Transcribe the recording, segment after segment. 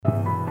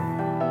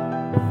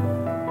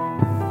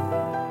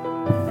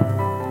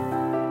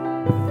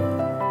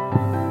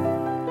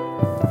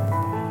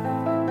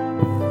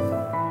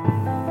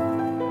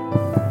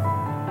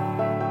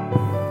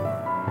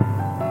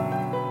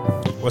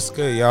What's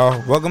good,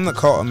 y'all? Welcome to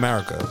Cult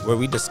America, where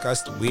we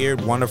discuss the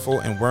weird, wonderful,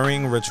 and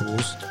worrying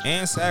rituals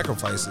and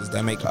sacrifices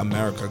that make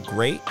America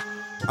great.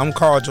 I'm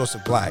Carl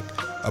Joseph Black,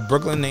 a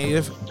Brooklyn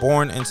native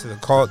born into the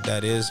cult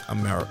that is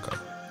America.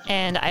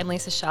 And I'm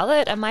Lisa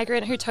Charlotte, a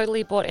migrant who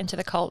totally bought into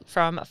the cult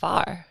from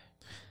afar.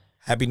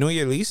 Happy New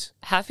Year, Lise.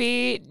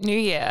 Happy New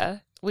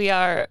Year. We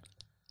are,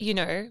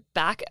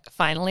 back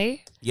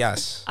finally.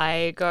 Yes.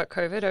 I got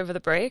COVID over the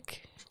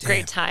break. Damn.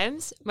 Great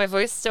times. My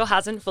voice still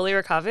hasn't fully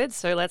recovered,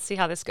 so let's see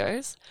how this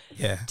goes.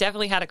 Yeah.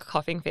 Definitely had a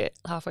coughing fit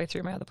halfway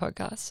through my other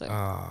podcast, so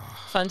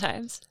fun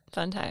times.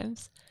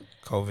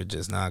 COVID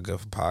just not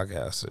good for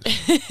podcasters.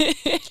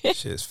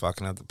 Shit is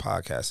fucking up the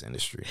podcast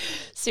industry.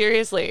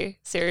 Seriously.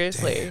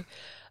 Damn.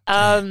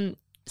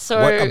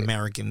 So what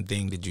American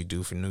thing did you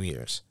do for New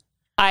Year's?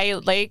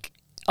 I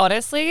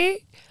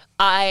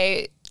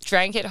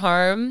drank at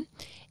home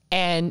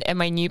and at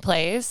my new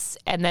place,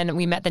 and then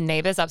we met the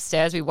neighbors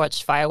upstairs. We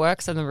watched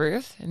fireworks on the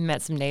roof and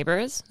met some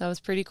neighbors. That was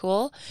pretty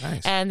cool.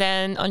 Nice. And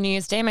then on New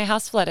Year's Day, my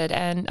house flooded,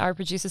 and our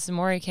producer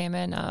Samori came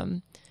in,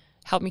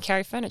 helped me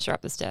carry furniture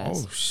up the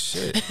stairs. Oh,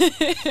 shit.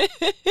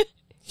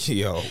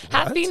 Yo, what?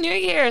 Happy New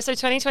Year. So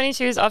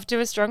 2022 is off to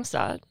a strong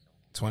start.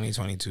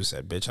 2022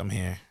 said, bitch, I'm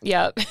here.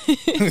 Yep.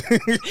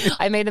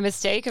 I made the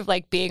mistake of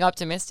being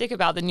optimistic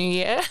about the new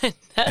year.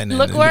 And then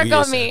Look, the work New Year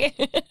on me.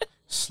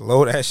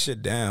 Slow that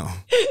shit down.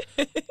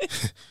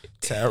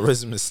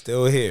 Terrorism is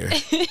still here.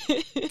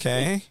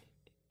 Okay?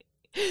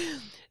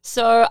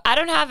 So I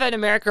don't have an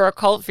America or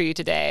cult for you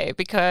today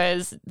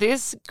because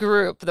this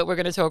group that we're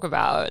going to talk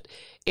about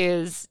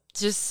is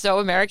just so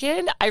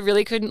American. I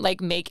really couldn't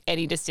make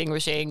any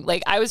distinguishing.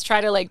 I was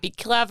trying to be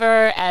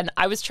clever, and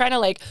I was trying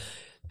to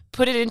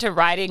put it into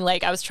writing.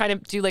 I was trying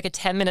to do a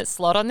 10-minute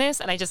slot on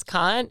this, and I just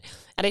can't.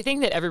 And I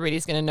think that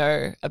everybody's going to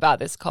know about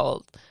this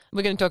cult.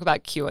 We're going to talk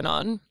about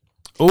QAnon.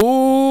 Ooh,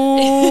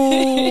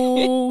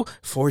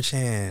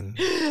 4chan.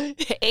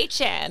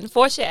 8chan,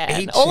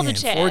 4chan, all the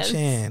chans.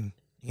 4chan.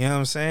 You know what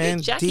I'm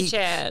saying? Jackie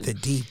Chan. The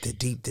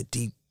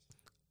deep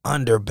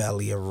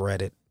underbelly of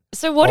Reddit.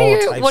 So what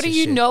do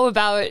you know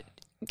about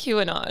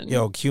QAnon?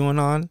 Yo,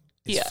 QAnon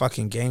is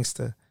fucking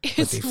gangster.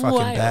 But they fucking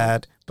wild.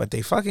 bad. But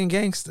they fucking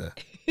gangster.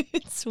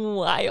 It's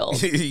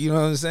wild. You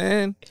know what I'm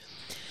saying?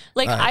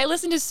 I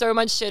listened to so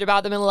much shit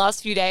about them in the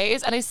last few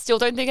days, and I still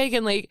don't think I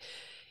can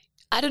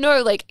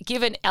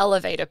give an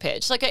elevator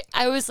pitch.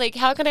 I was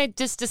how can I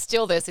just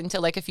distill this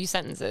into a few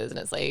sentences? And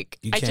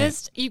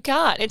it's you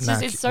can't. It's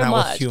so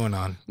much. With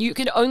QAnon. You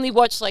can only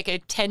watch a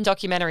 10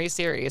 documentary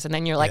series, and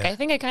then you're I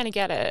think I kind of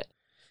get it.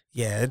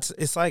 Yeah,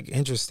 it's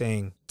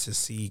interesting to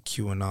see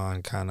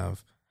QAnon kind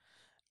of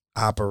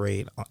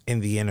operate in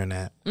the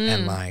internet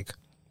and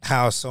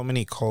how so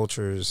many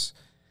cultures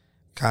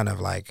kind of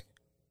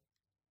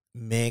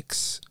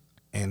mix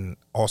and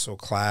also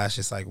clash.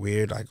 It's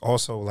weird.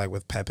 Also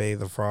with Pepe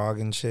the Frog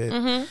and shit.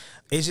 Mm-hmm.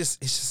 It's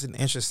just an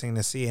interesting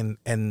to see, and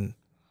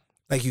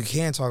you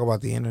can't talk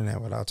about the internet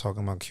without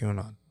talking about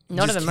QAnon.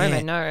 Not at the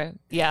moment, no.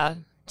 Yeah.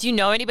 Do you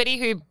know anybody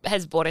who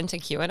has bought into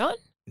QAnon?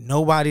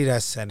 Nobody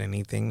that's said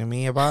anything to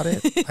me about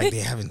it. They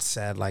haven't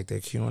said they're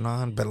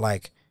QAnon, but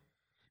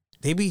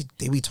they be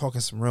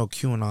talking some real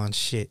QAnon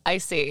shit. I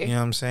see. You know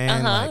what I'm saying?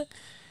 Uh-huh.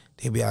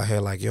 They be out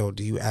here yo,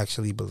 do you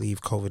actually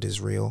believe COVID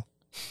is real?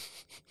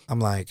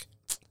 I'm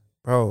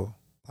bro,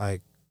 I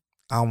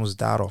almost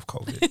died off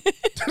COVID.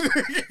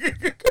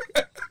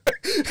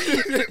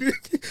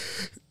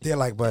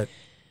 They're but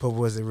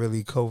was it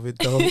really COVID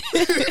though?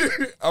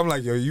 I'm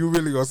yo, you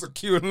really on some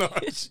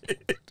QAnon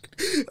shit.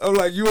 I'm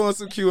you on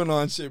some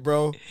QAnon shit,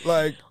 bro.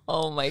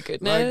 Oh my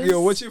goodness. Yo,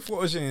 what's your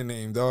 4chan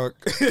name, dog?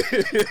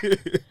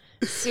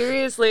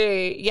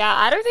 Seriously. Yeah,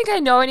 I don't think I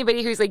know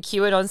anybody who's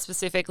QAnon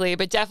specifically,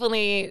 but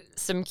definitely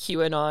some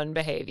QAnon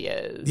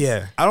behaviors.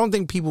 Yeah. I don't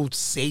think people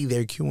say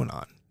they're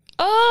QAnon.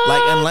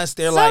 Oh, unless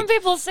they're some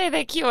people say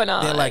they're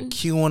QAnon. They're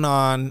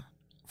QAnon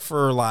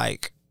for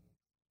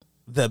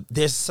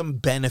there's some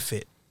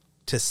benefit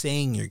to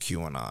saying you're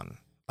QAnon.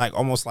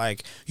 Almost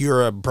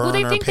you're a burner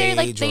they think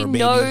page they or a baby.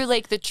 know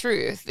the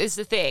truth is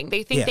the thing.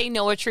 They think they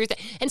know a truth.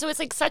 And so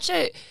it's such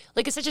a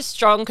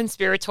strong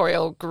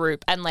conspiratorial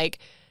group, and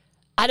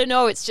I don't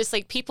know, it's just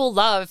people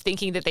love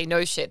thinking that they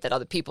know shit that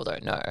other people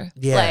don't know.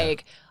 Yeah.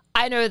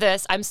 I know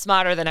this, I'm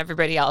smarter than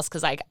everybody else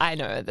because I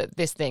know that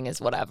this thing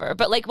is whatever.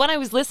 But when I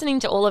was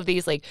listening to all of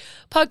these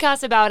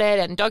podcasts about it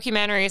and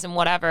documentaries and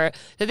whatever,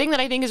 the thing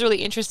that I think is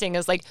really interesting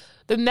is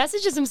the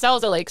messages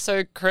themselves are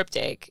so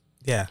cryptic.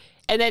 Yeah.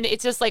 And then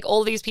it's just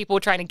all these people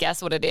trying to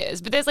guess what it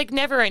is. But there's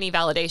never any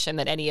validation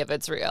that any of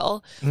it's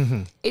real.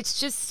 Mm-hmm.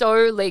 It's just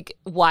so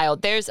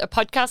wild. There's a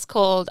podcast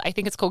called, I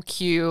think it's called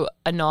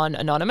QAnon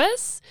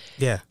Anonymous.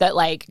 Yeah. That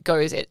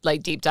goes, it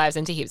deep dives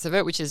into heaps of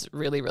it, which is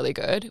really, really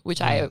good, which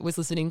I was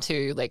listening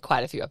to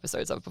quite a few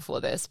episodes of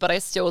before this. But I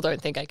still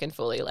don't think I can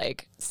fully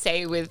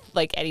say with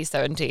any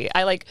certainty.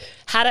 I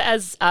had it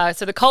as,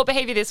 so the cult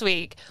behavior this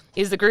week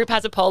is the group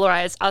has a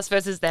polarized us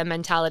versus them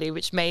mentality,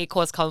 which may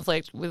cause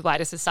conflict with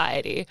wider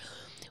society.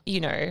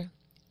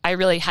 I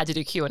really had to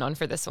do QAnon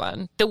for this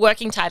one. The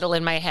working title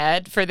in my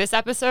head for this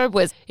episode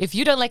was, If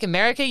You Don't Like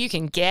America, You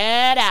Can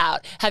Get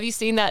Out. Have you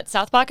seen that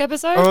South Park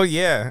episode? Oh,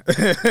 yeah.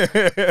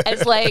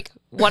 It's like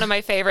one of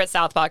my favorite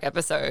South Park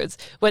episodes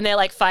when they're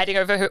like fighting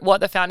over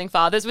what the founding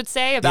fathers would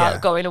say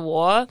about going to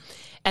war.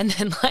 And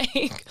then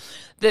like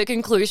the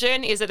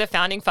conclusion is that the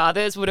founding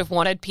fathers would have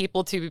wanted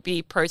people to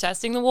be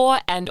protesting the war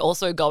and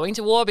also going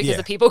to war because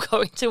the people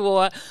going to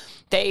war,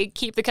 they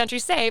keep the country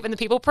safe, and the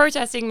people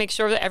protesting make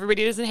sure that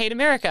everybody doesn't hate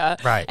America.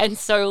 Right. And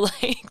so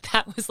like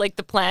that was like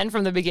the plan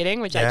from the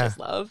beginning, which I just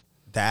love.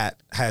 That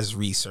has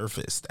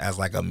resurfaced as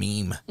like a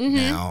meme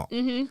now.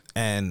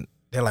 And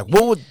they're like,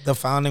 what would the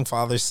founding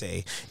fathers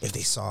say if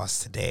they saw us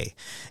today?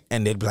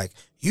 And they'd be like,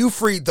 you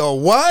freed the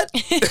what?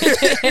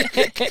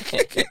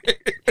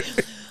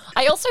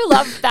 I also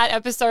love that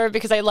episode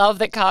because I love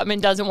that Cartman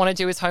doesn't want to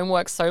do his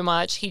homework so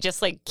much. He just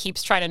like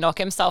keeps trying to knock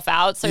himself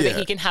out so that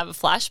he can have a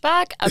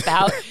flashback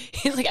about,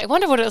 he's like, I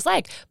wonder what it was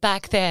like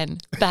back then.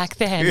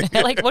 And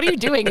they're like, what are you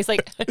doing? He's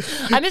like,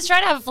 I'm just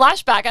trying to have a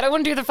flashback. I don't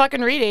want to do the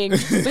fucking reading.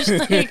 Which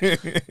like,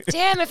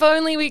 damn, if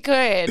only we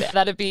could.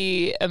 That'd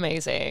be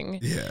amazing.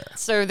 Yeah.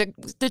 So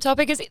the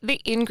topic is the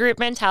in-group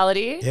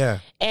mentality. Yeah.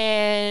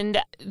 And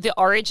the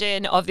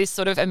origin of this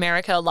sort of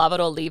America love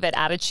it or leave it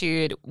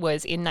attitude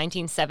was in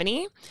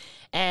 1970.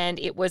 And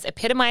it was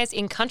epitomized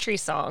in country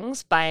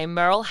songs by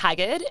Merle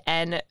Haggard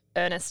and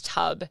Ernest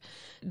Tubb.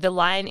 The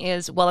line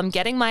is, well,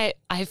 I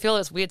feel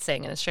it's weird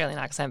saying an Australian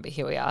accent, but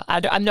here we are.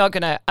 I'm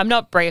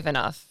not brave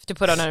enough to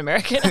put on an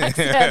American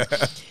accent.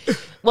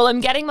 Well,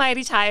 I'm getting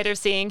mighty tired of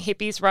seeing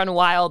hippies run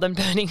wild and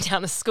burning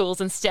down the schools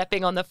and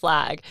stepping on the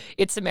flag.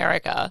 It's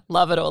America.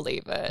 Love it or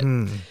leave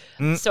it.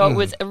 So it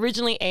was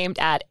originally aimed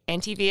at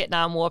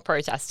anti-Vietnam War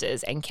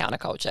protesters and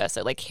counterculture,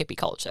 so like hippie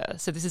culture.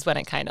 So this is when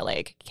it kind of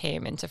like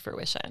came into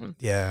fruition.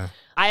 Yeah.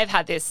 I have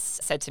had this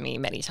said to me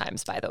many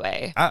times, by the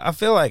way. I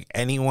feel like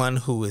anyone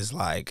who is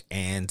like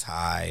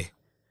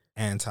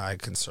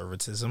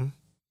anti-conservatism.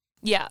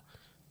 Yeah.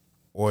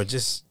 Or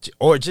just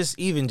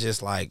even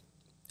just like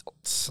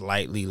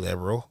slightly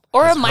liberal.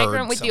 Or a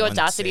migrant with the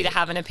audacity to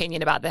have an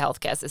opinion about the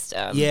healthcare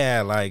system.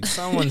 Yeah, like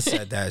someone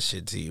said that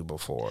shit to you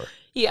before.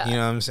 Yeah. You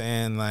know what I'm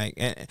saying? Like,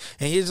 and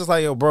you're just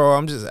like, yo, bro,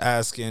 I'm just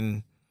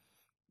asking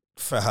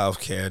for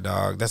healthcare,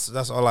 dog.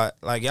 That's all I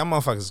like. Y'all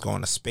motherfuckers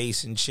going to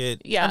space and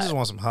shit. Yeah. I just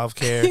want some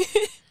healthcare.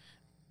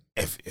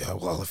 If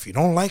you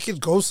don't like it,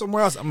 go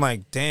somewhere else. I'm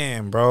like,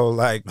 damn, bro,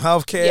 like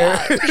healthcare.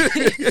 Yeah.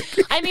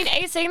 I mean,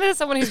 saying that to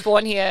someone who's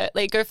born here,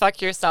 like, go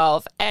fuck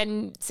yourself,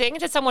 and saying it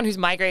to someone who's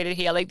migrated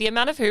here, like the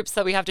amount of hoops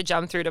that we have to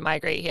jump through to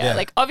migrate here. Yeah.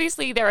 Like,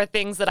 obviously, there are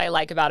things that I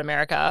like about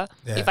America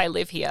if I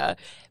live here.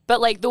 But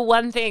like the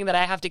one thing that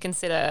I have to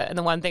consider, and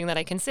the one thing that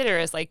I consider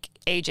is like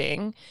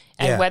aging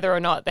and whether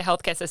or not the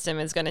healthcare system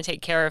is going to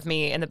take care of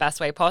me in the best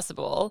way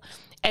possible.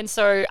 And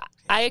so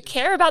I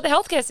care about the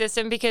healthcare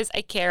system because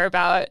I care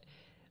about,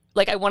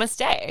 like, I want to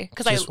stay.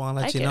 Because I just want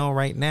to let you know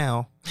right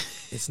now,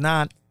 it's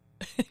not.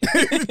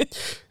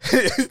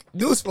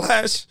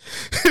 Newsflash.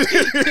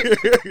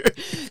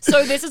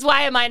 So this is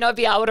why I might not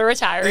be able to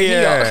retire in New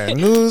York.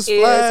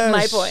 Newsflash. Is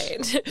my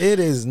point. It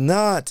is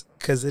not,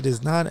 because it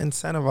is not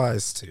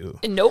incentivized to.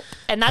 Nope.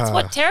 And that's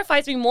what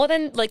terrifies me more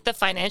than like the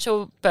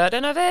financial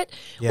burden of it.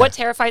 Yeah. What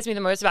terrifies me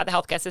the most about the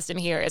healthcare system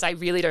here is I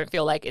really don't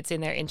feel like it's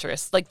in their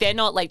interest. Like they're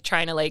not like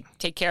trying to like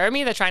take care of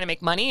me. They're trying to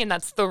make money, and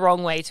that's the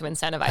wrong way to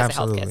incentivize the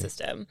healthcare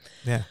system.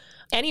 Yeah.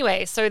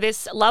 Anyway, so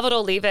this love it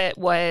or leave it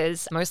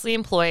was mostly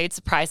employed,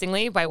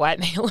 surprisingly, by white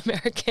male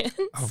Americans.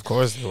 Of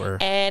course they were.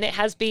 And it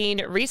has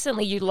been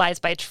recently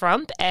utilized by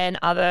Trump and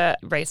other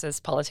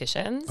racist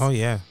politicians. Oh,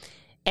 yeah.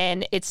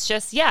 And it's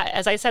just,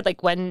 as I said,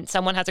 like when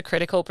someone has a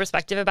critical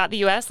perspective about the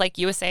U.S., like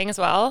you were saying as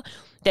well,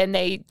 then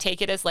they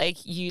take it as like,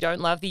 you don't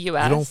love the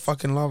U.S. You don't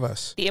fucking love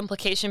us. The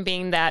implication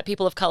being that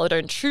people of color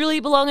don't truly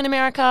belong in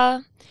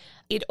America.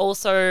 It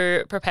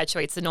also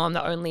perpetuates the norm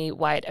that only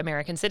white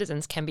American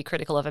citizens can be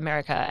critical of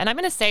America. And I'm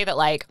going to say that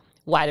like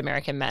white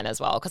American men as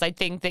well, because I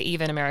think that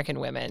even American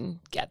women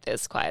get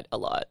this quite a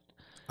lot.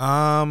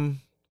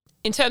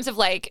 In terms of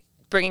like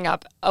bringing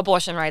up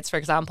abortion rights, for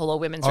example, or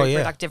women's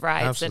reproductive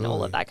rights and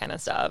all of that kind of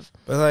stuff.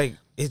 But like,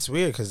 it's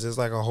weird because there's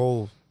like a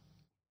whole,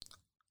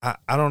 I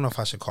don't know if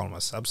I should call them a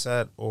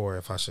subset or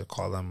if I should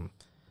call them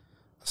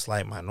a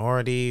slight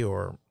minority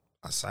or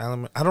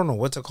asylum. I don't know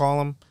what to call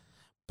them.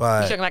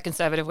 But you're talking about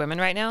conservative women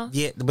right now?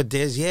 Yeah, but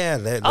there's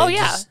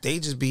they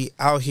just be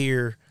out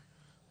here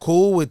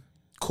cool with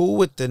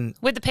the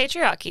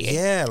patriarchy.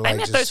 Yeah, like I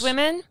met those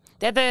women.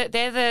 They're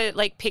the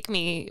like pick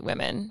me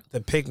women. The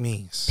pick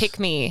me's. Pick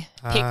me.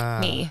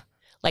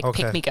 Like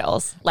pick me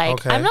girls.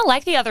 Like I'm not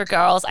like the other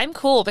girls. I'm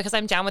cool because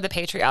I'm down with the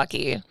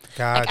patriarchy.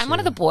 I'm one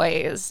of the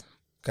boys.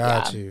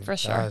 Got you. For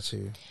sure. Got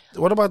you.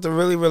 What about the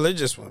really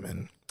religious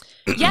women?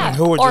 Yeah,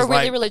 who are or just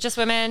really like, religious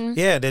women.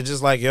 Yeah, they're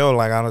just like, yo,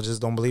 like I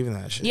just don't believe in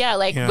that shit. Yeah,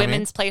 like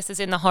women's places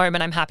in the home,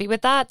 and I'm happy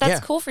with that.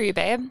 That's cool for you,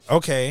 babe.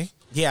 Okay.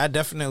 Yeah, I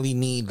definitely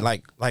need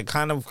like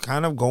kind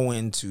of go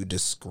into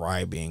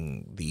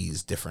describing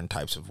these different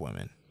types of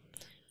women,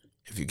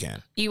 if you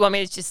can. You want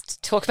me to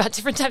just talk about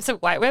different types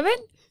of white women?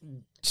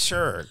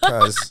 Sure,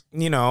 because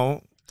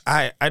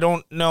I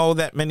don't know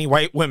that many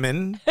white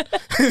women.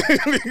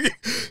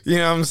 You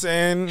know what I'm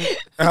saying?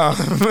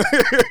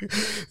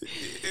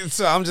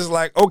 So I'm just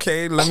like,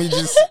 okay, let me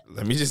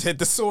just hit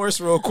the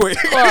source real quick.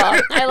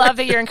 Well, I love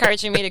that you're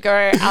encouraging me to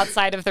go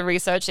outside of the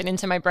research and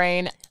into my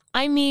brain.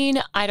 I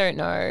mean, I don't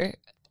know.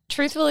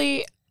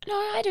 Truthfully, no,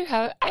 I do.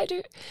 I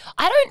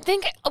don't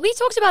think, we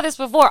talked about this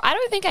before. I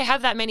don't think I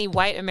have that many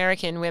white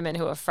American women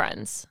who are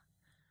friends.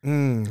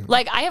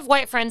 Like, I have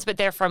white friends, but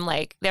they're from,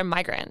 like, they're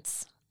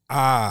migrants.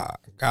 Ah,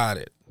 got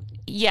it.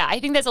 Yeah, I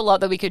think there's a lot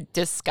that we could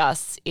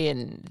discuss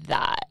in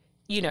that.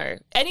 You know,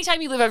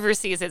 anytime you live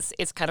overseas,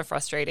 it's kind of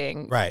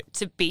frustrating, Right,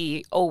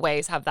 to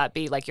always have that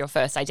be like your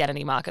first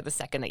identity marker the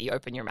second that you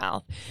open your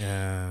mouth.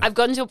 yeah. I've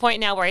gotten to a point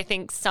now where I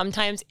think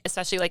sometimes,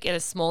 especially like in a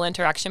small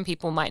interaction,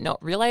 people might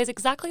not realize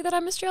exactly that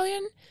I'm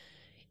Australian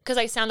because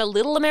I sound a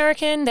little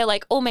American. They're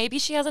like, oh, maybe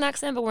she has an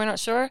accent, but we're not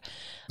sure.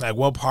 Like,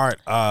 what part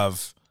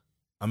of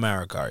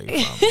America are you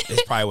from?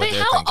 It's probably what But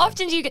they're how thinking.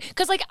 often do you get,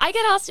 because like I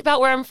get asked about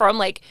where I'm from,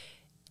 like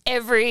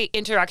every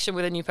interaction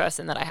with a new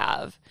person that I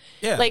have.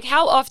 Yeah. Like,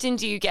 how often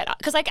do you get,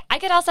 because like I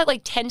get asked that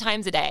like 10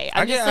 times a day.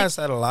 I get asked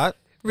that a lot.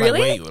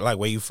 Really? Like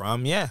where you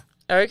from? Yeah.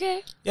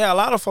 Okay. Yeah, a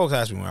lot of folks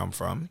ask me where I'm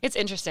from. It's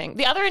interesting.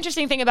 The other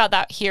interesting thing about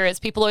that here is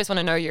people always want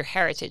to know your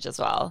heritage as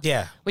well.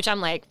 Yeah. Which I'm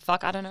like,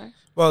 fuck, I don't know.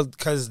 Well,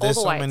 because there's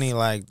the so whites. many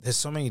there's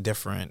so many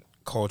different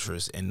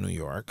cultures in New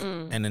York,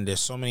 and then there's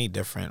so many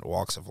different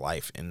walks of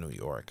life in New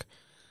York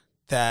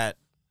that,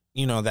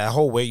 you know, that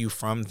whole where you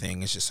from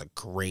thing is just a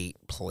great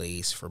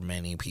place for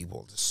many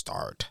people to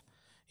start.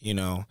 You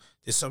know,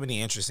 there's so many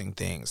interesting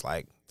things.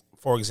 Like,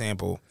 for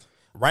example,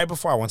 right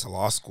before I went to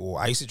law school,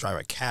 I used to drive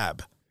a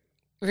cab.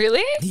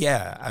 Really?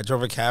 Yeah, I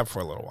drove a cab for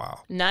a little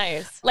while.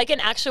 Nice. Like an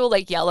actual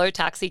like yellow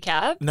taxi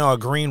cab? No, a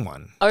green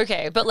one.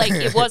 Okay, but like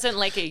it wasn't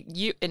like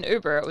an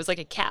Uber, it was like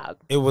a cab.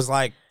 It was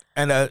like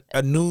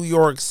a New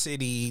York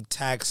City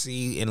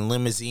taxi and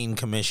limousine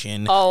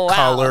commission, Oh, wow.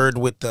 colored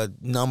with the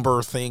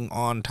number thing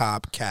on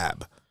top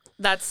cab.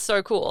 That's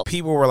so cool.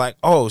 People were like,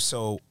 oh,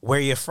 so where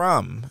you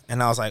from?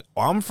 And I was like,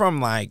 oh, I'm from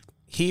like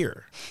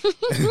here.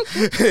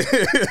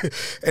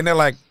 And they're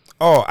like,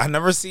 oh, I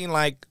never seen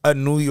like a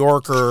New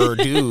Yorker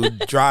dude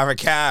drive a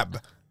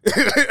cab.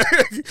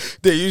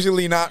 They're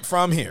usually not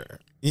from here,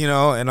 you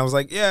know? And I was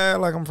like, yeah,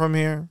 like I'm from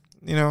here,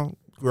 you know,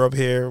 grew up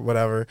here,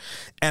 whatever.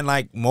 And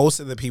like most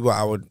of the people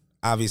I would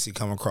obviously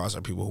come across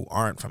are people who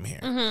aren't from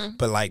here,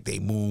 but like they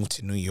moved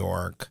to New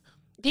York.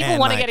 People And,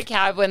 want to like, get a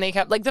cab when they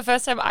come. Like the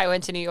first time I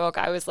went to New York,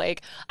 I was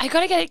like, I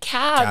gotta get a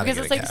cab Gotta because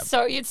get it's a like cab.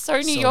 it's so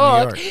New So New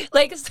York. York.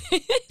 Like it's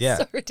Yeah.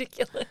 so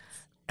ridiculous.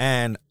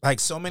 And like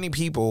so many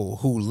people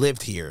who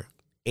lived here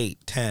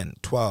 8, 10,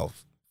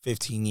 12,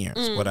 15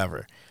 years,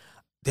 whatever,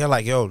 they're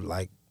like, yo,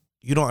 like,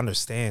 you don't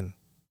understand.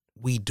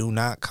 We do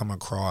not come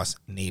across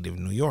native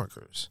New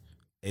Yorkers.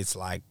 It's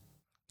like,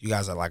 you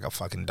guys are like a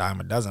fucking dime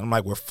a dozen. I'm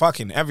like, we're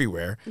fucking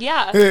everywhere.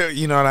 Yeah.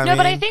 You know what I mean? No,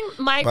 but I think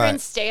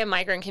migrants stay in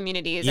migrant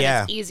communities, and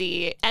Yeah. it's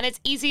easy. And it's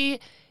easy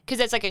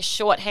because it's like a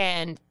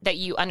shorthand that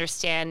you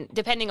understand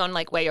depending on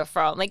like where you're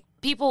from. Like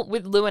people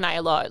with Lou and I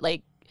a lot,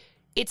 like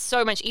it's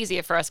so much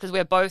easier for us because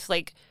we're both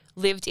like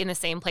lived in the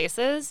same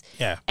places.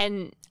 Yeah.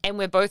 And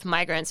we're both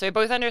migrants. So we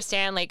both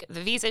understand like the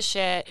visa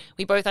shit.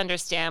 We both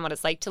understand what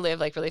it's like to live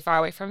like really far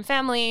away from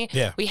family.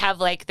 Yeah. We have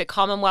like the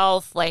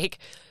Commonwealth, like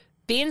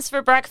beans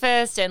for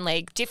breakfast, and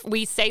like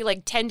we say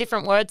like 10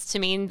 different words to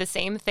mean the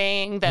same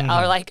thing that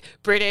are like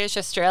British,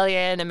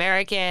 Australian,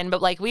 American, but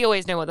like we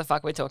always know what the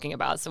fuck we're talking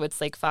about, so it's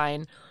like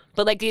fine.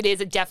 But like it is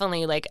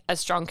definitely like a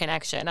strong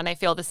connection, and I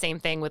feel the same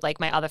thing with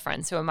like my other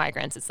friends who are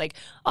migrants. It's like,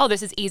 oh,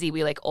 this is easy,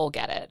 we like all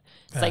get it.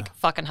 It's like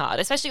fucking hard,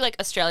 especially like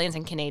Australians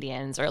and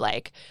Canadians, or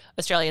like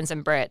Australians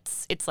and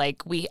Brits. It's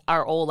like we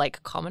are all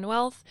like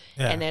Commonwealth,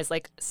 and there's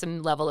like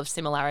some level of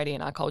similarity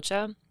in our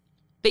culture.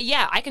 But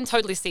yeah, I can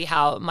totally see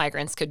how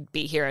migrants could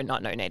be here and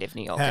not know native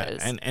New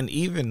Yorkers. Yeah, and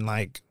even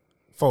like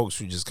folks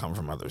who just come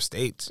from other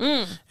states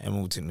and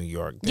move to New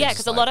York. Yeah,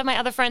 because a lot of my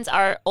other friends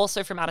are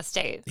also from out of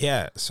state.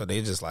 Yeah, so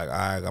they just like,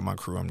 I got my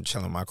crew, I'm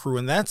chilling with my crew,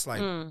 and that's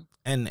like,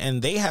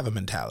 and they have a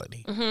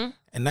mentality,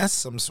 and that's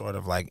some sort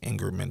of like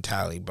in-group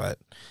mentality. But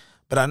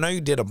I know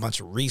you did a bunch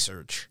of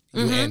research.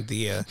 You and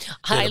Thea.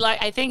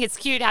 I think it's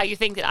cute how you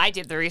think that I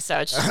did the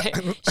research. Shout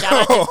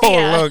out to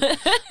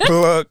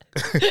Thea.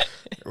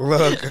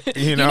 look.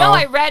 You know,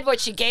 I read what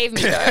she gave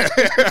me though.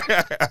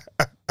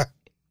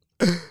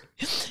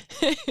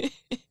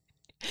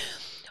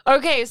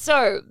 Okay,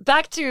 so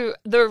back to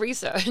the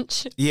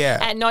research. Yeah.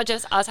 And not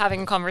just us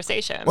having a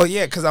conversation. Well,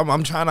 yeah, because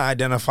I'm trying to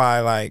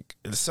identify like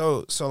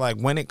so like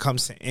when it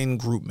comes to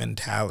in-group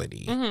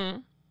mentality,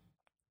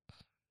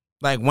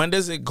 like when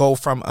does it go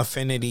from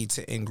affinity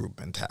to in-group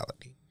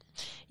mentality?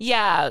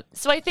 Yeah.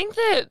 So I think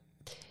that,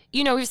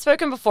 we've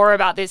spoken before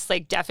about this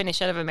like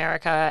definition of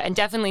America, and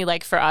definitely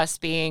like for us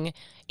being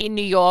in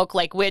New York,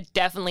 like we're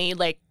definitely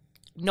like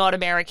not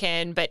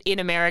American, but in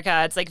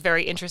America, it's like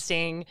very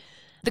interesting.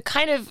 The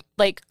kind of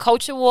like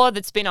culture war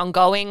that's been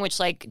ongoing, which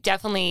like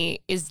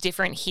definitely is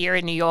different here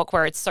in New York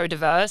where it's so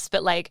diverse,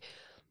 but like,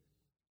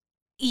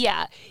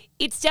 yeah,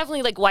 it's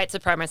definitely like white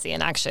supremacy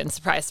in action.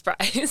 Surprise,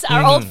 surprise.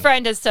 Our old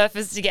friend has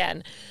surfaced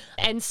again.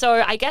 And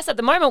so I guess at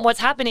the moment what's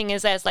happening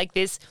is there's like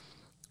this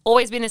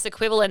always been this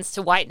equivalence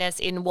to whiteness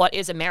in what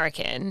is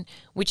American,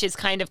 which is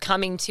kind of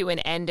coming to an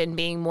end and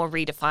being more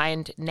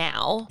redefined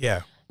now.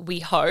 Yeah. We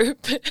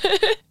hope.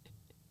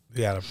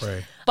 We gotta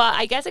pray. But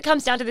I guess it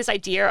comes down to this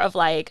idea of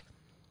like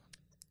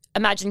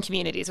imagined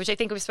communities, which I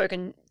think we've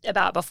spoken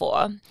about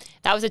before.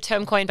 That was a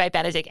term coined by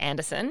Benedict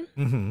Anderson.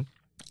 Mm-hmm.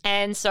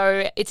 And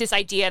so it's this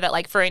idea that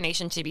like for a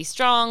nation to be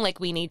strong, like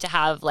we need to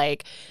have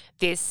like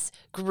this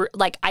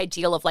like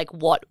ideal of like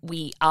what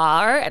we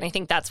are. And I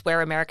think that's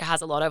where America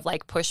has a lot of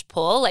like push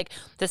pull, like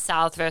the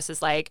South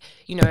versus like,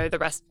 you know, the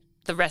rest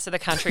of the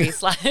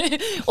countries, like,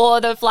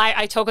 or the fly.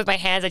 I talk with my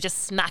hands. I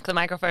just smack the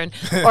microphone,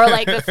 or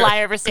like the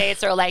flyover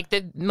states, or like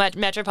the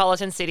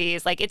metropolitan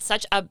cities. Like it's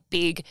such a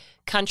big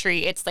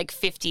country. It's like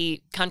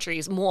 50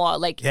 countries more,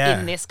 like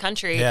in this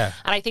country. Yeah.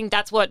 And I think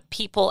that's what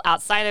people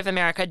outside of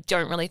America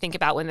don't really think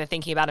about when they're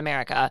thinking about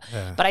America.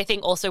 Yeah. But I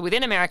think also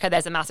within America,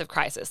 there's a massive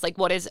crisis. Like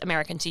what is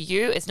American to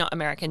you is not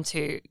American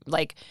to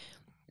like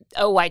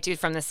a white dude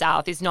from the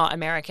South is not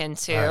American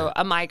to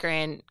a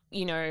migrant,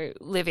 you know,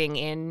 living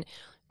in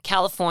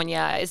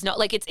California is not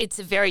like it's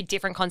a very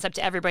different concept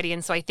to everybody.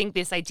 And so I think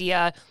this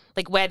idea,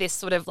 like where this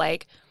sort of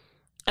like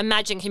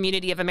imagined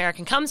community of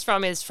American comes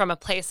from is from a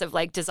place of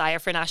like desire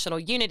for national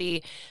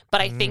unity.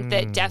 But I think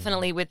that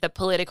definitely with the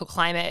political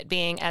climate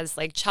being as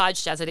like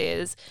charged as it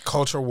is.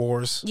 Culture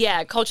wars.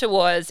 Yeah, culture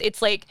wars.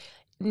 It's like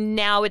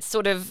now it's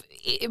sort of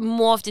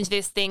morphed into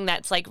this thing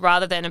that's like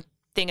rather than a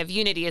thing of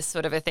unity is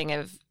sort of a thing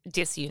of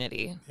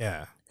disunity.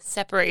 Yeah.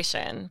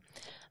 Separation.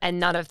 And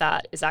none of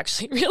that is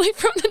actually really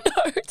from the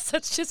notes.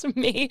 That's just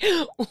me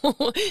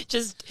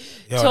just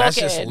talking. That's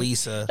just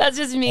Lisa. That's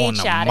just me on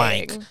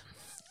chatting. The mic,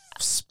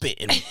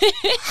 spitting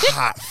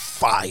hot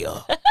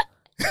fire.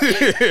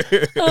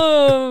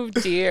 Oh,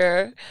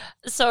 dear.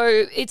 So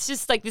it's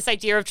just like this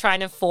idea of trying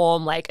to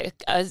form like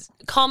a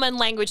common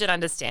language and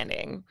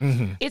understanding.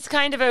 Mm-hmm. It's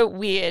kind of a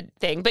weird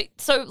thing. But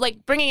so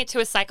like bringing it to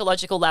a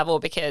psychological level,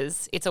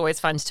 because it's always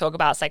fun to talk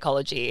about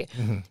psychology,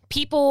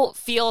 people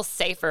feel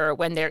safer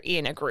when they're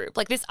in a group.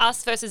 Like this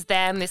us versus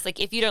them, this like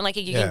if you don't like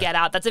it, you can get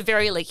out. That's a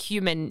very like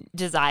human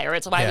desire.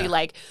 It's why we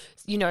like,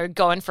 you know,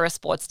 going for a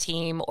sports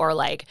team or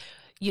like,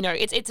 you know,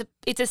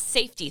 it's a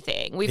safety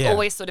thing. We've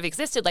always sort of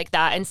existed like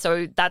that. And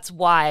so that's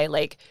why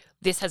like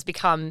this has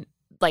become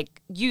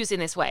like used in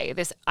this way,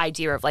 this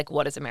idea of like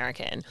what is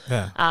American.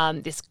 Yeah.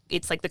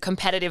 It's like the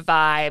competitive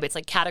vibe, it's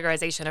like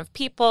categorization of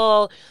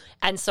people.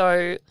 And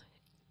so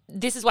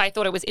this is why I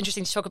thought it was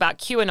interesting to talk about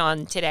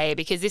QAnon today,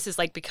 because this has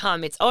like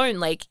become its own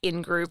like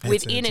in-group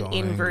within an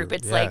in-group.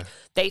 It's like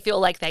they feel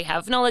like they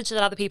have knowledge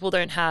that other people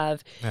don't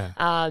have.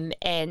 Yeah.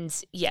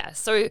 And yeah,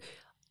 so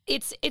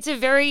it's a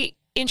very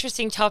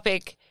interesting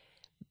topic,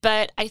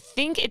 but I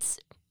think it's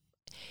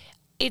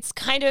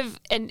kind of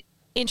an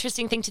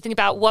interesting thing to think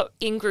about what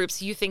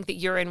in-groups you think that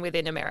you're in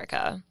within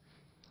America.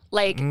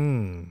 Like,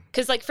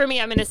 because like for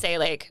me, I'm going to say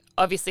like,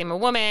 obviously I'm a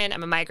woman,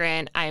 I'm a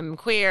migrant, I'm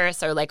queer.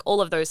 So like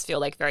all of those feel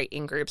like very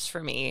in-groups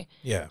for me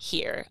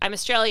here. I'm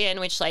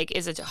Australian, which like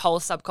is a whole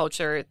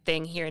subculture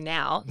thing here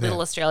now. Little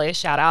Australia,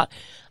 shout out.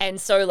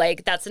 And so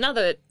like, that's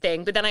another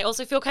thing. But then I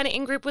also feel kind of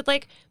in-group with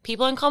like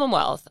people in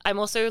Commonwealth. I'm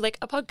also like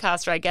a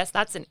podcaster. I guess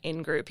that's an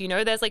in-group, you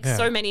know, there's like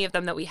so many of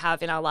them that we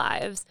have in our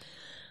lives.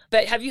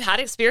 But have you had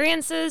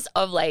experiences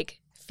of like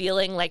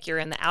feeling like you're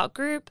in the out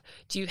group?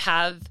 Do you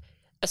have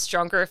a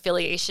stronger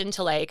affiliation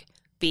to like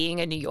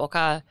being a New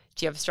Yorker?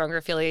 Do you have a stronger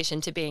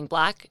affiliation to being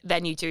Black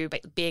than you do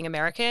being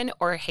American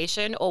or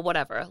Haitian or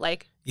whatever?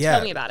 Like,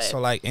 tell me about it. So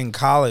like in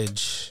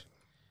college,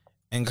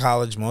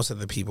 most of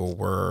the people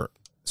were,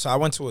 so I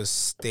went to a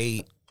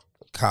state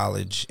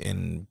college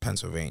in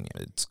Pennsylvania.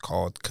 It's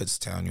called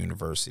Kutztown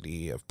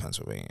University of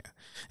Pennsylvania.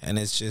 And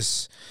it's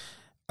just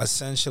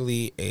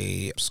essentially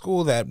a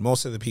school that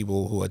most of the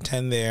people who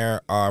attend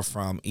there are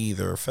from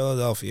either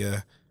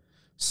Philadelphia,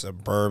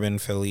 suburban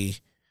Philly,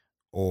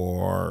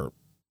 or,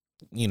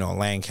 you know,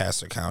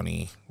 Lancaster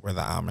County, where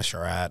the Amish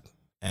are at,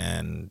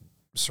 and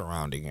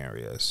surrounding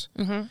areas.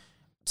 Mm-hmm.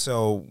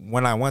 So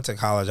when I went to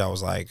college, I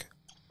was like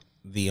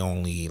the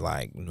only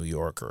like New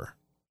Yorker.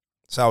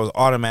 So I was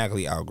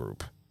automatically out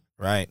group,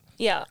 right?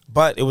 Yeah.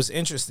 But it was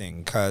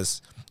interesting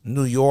because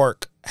New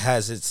York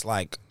has its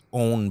like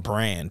own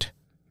brand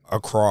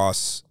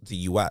across the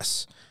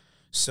U.S.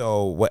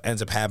 So what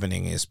ends up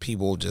happening is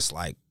people just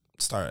like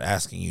start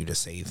asking you to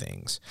say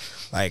things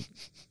like,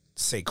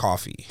 say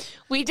coffee.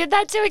 We did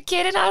that to a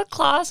kid in our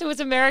class who was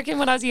American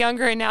when I was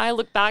younger, and now I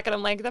look back and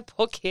I'm like, that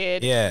poor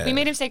kid. Yeah. We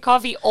made him say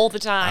coffee all the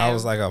time. I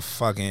was like a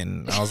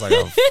fucking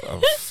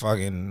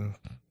fucking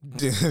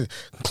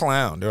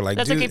clown. They're like,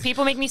 that's dude. Okay.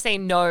 People make me say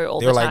no all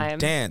the They're time. like,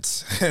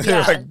 dance.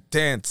 They're like,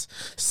 dance.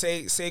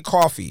 Say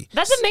coffee.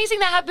 That's amazing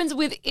that happens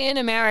within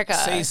America.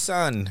 Say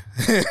son.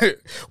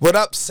 What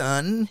up,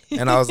 son?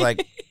 And I was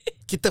like,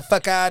 get the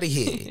fuck out of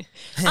here.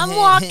 I'm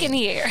walking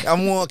here.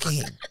 I'm walking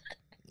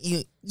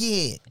here.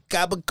 Yeah,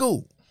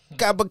 gabagoo.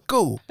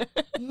 Gabagoo,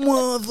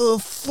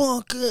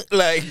 motherfucker.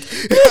 Like,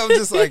 I'm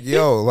just like,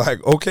 yo,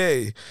 like,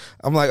 okay.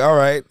 I'm like, all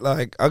right,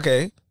 like,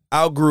 okay.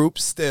 Out group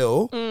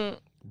still,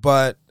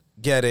 but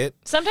get it.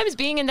 Sometimes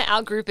being in the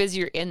out group is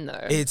you're in,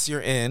 though. It's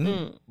you're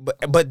in.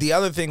 But the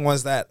other thing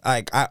was that,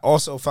 like, I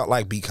also felt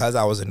like because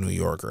I was a New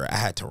Yorker, I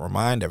had to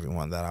remind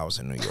everyone that I was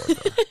a New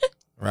Yorker.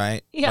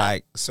 Right? Yeah.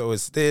 Like, so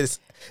it's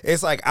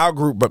like our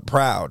group, but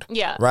proud.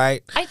 Yeah.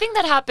 Right? I think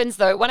that happens,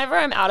 though. Whenever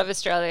I'm out of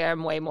Australia,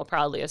 I'm way more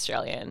proudly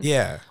Australian.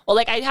 Yeah. Or,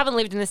 like, I haven't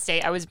lived in the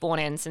state I was born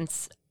in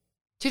since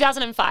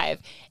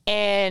 2005.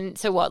 And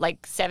so, what,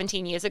 like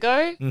 17 years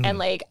ago? And,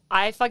 like,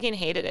 I fucking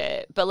hated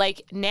it. But,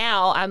 like,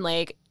 now I'm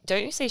like,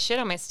 don't you say shit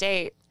on my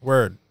state.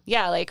 Word.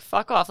 Yeah, like,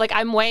 fuck off. Like,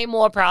 I'm way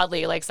more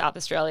proudly, like, South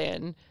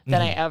Australian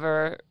than I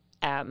ever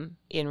am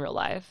in real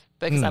life.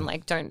 Because I'm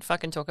like, don't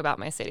fucking talk about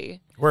my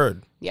city.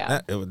 Word.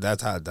 Yeah.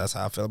 That's how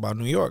I feel about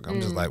New York. I'm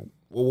just like,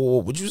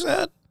 whoa, what you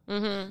said?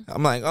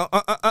 I'm like,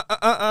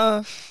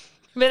 But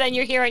then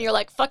you're here and you're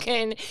like,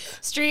 fucking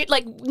street.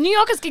 Like, New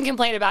Yorkers can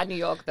complain about New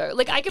York, though.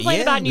 Like, I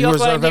complain about New York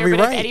when I'm here,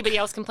 but if anybody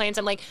else complains,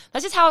 I'm like,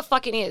 that's just how it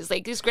fucking is.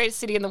 Like, this greatest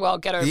city in the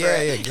world, get over it.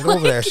 Yeah, get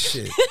over that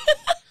shit.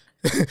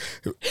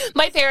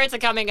 My parents are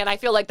coming, and I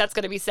feel like that's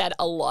going to be said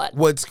a lot.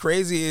 What's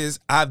crazy is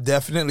I've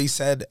definitely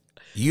said,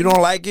 you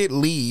don't like it,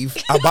 leave,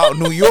 about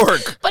New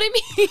York. But I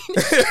mean,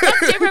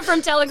 that's different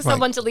from telling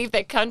someone to leave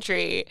their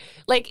country.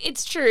 Like,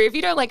 it's true. If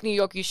you don't like New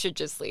York, you should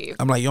just leave.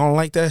 I'm like, you don't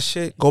like that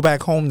shit? Go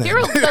back home then. There are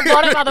a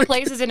lot of other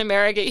places in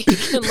America you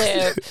can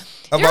live.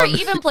 There are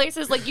even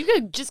places, like, you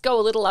could just go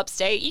a little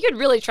upstate. You could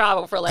really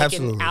travel for, like,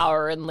 an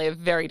hour and live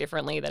very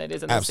differently than it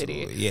is in the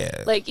city.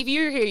 Yeah. Like, if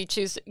you're here, you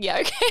choose... Yeah,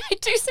 okay, I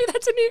do say that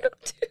to New York,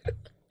 too.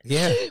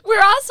 Yeah. We're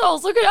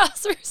assholes. Look at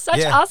us. We're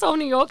such asshole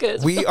New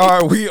Yorkers. We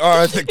are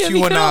the if QAnon.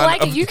 you don't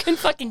like it, you can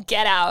fucking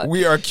get out.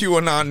 We are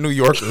QAnon New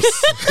Yorkers.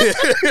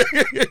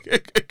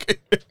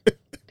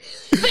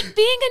 But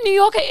being a New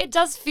Yorker, it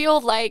does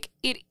feel like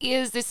it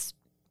is this,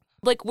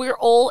 like, we're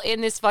all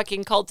in this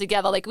fucking cult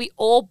together. Like, we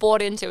all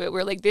bought into it.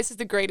 We're like, this is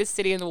the greatest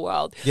city in the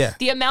world. Yeah.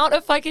 The amount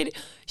of fucking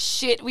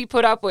shit we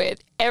put up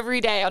with every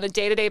day on a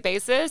day-to-day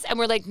basis, and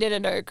we're like,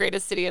 no,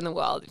 greatest city in the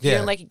world. If you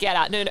don't like it, get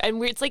out. No.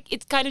 And it's like,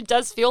 it kind of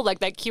does feel like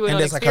that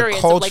QAnon experience. Like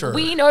a culture. Of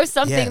like, we know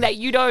something that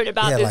you don't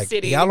about this like,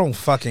 city. Y'all don't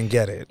fucking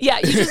get it. Yeah,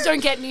 you just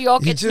don't get New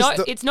York.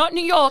 It's not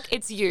New York,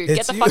 it's you.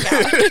 Get the fuck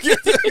out.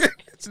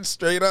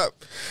 Straight up.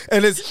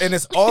 And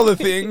it's all the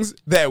things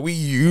that we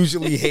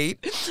usually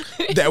hate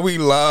that we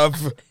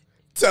love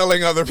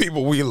telling other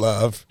people we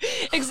love.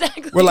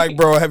 Exactly. We're like,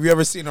 bro, have you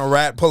ever seen a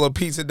rat pull a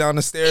pizza down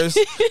the stairs?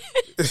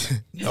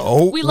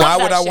 No. Why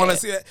would I want to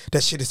see that?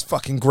 That shit is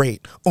fucking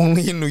great.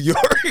 Only in New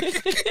York.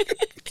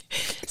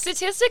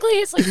 Statistically,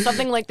 it's like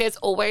something like there's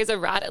always a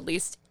rat at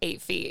least 8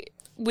 feet,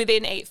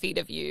 within 8 feet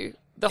of you.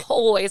 The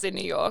whole ways in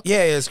New York.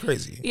 Yeah, it's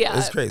crazy. Yeah.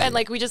 It's crazy. And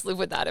like we just live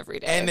with that every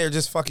day. And they're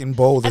just fucking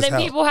bold as hell.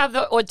 And then people have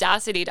the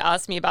audacity to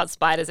ask me about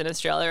spiders in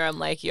Australia. I'm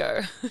like,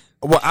 yo.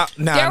 Well,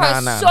 there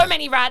are so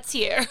many rats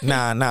here.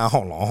 Hold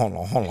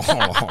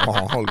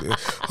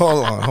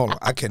on.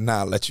 I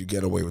cannot let you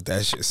get away with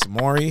that shit.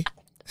 Samori,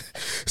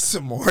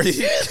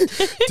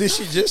 did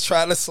she just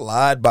try to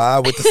slide by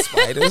with the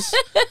spiders?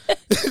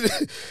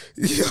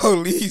 Yo,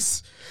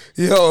 Lise.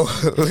 Yo,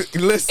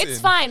 listen.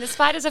 It's fine. The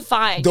spiders are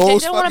fine. They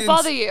don't want to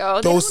bother you.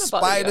 Those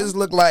spiders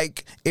look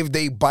like if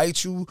they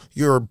bite you,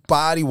 your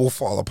body will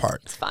fall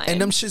apart. It's fine.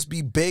 And them shits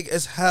be big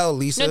as hell,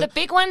 Lisa. No, the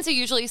big ones are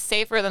usually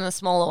safer than the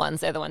smaller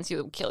ones. They're the ones who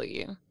will kill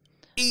you.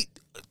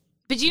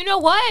 But you know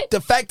what?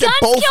 The fact that guns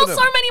both kill of them,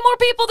 so many more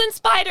people than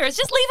spiders.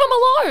 Just leave them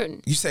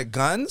alone. You said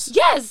guns?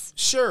 Yes.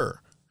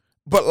 Sure.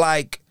 But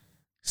like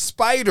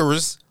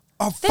spiders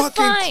are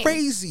fucking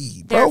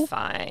crazy, bro. They're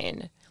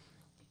fine.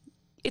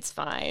 It's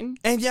fine.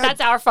 And yeah, that's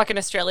our fucking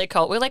Australia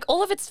cult. We're like,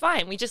 all of it's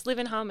fine. We just live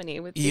in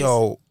harmony with these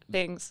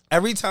things.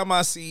 Every time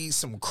I see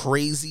some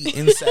crazy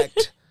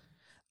insect,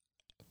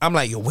 I'm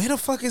like, yo, where the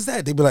fuck is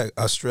that? They be like,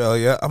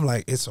 Australia. I'm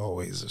like, it's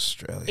always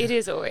Australia. It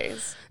is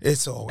always.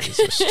 It's always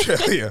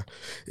Australia.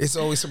 It's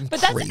always some but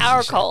crazy that's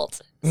our shit.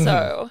 cult.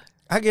 So.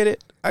 I get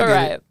it. All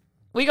right.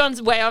 We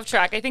gone way off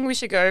track. I think we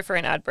should go for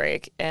an ad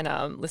break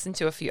and listen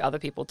to a few other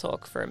people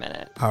talk for a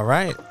minute. All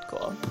right.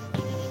 Cool.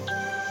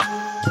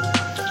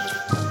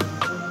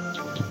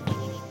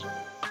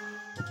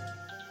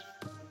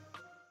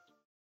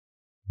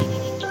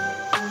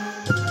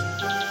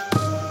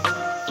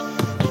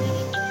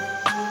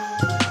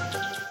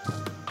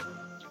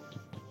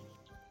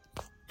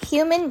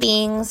 Human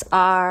beings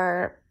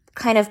are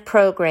kind of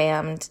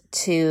programmed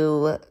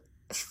to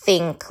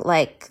think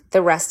like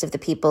the rest of the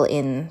people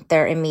in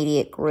their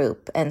immediate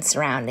group and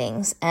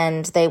surroundings.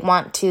 And they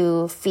want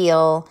to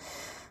feel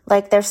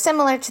like they're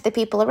similar to the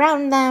people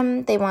around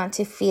them. They want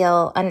to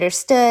feel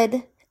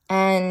understood.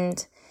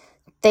 And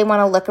they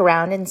want to look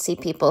around and see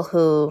people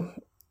who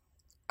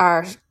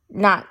are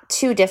not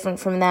too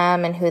different from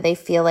them and who they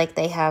feel like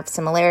they have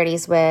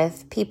similarities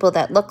with, people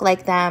that look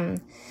like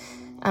them.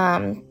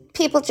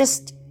 People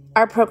just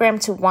are programmed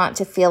to want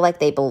to feel like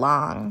they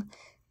belong.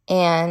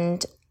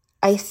 And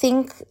I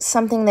think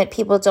something that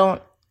people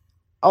don't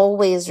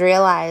always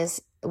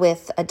realize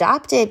with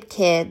adopted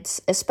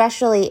kids,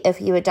 especially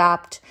if you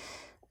adopt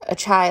a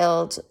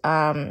child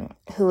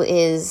who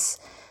is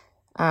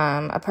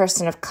a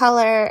person of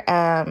color,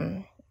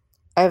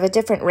 of a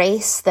different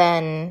race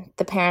than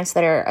the parents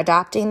that are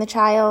adopting the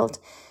child,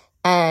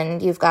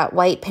 and you've got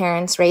white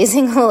parents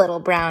raising a little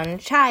brown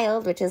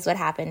child, which is what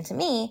happened to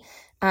me,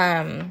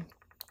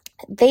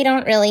 they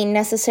don't really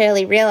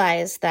necessarily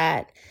realize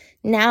that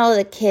now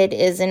the kid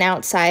is an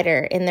outsider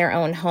in their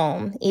own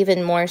home,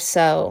 even more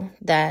so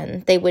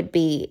than they would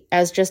be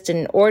as just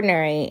an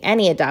ordinary,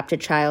 any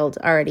adopted child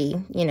already,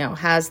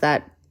 has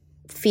that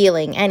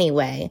feeling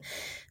anyway.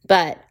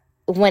 But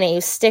when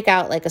you stick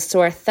out like a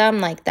sore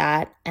thumb like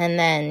that, and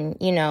then,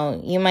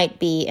 you might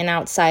be an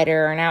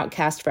outsider or an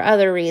outcast for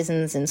other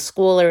reasons in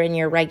school or in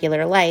your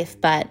regular life,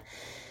 but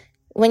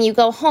when you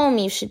go home,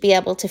 you should be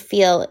able to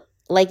feel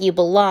like you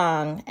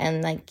belong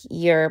and like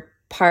you're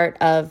part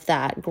of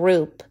that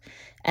group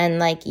and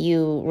like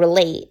you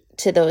relate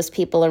to those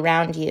people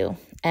around you.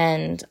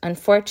 And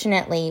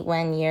unfortunately,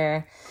 when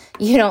you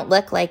don't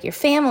look like your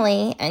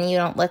family and you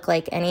don't look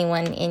like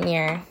anyone in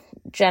your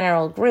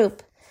general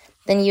group,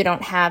 then you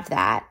don't have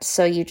that.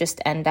 So you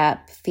just end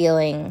up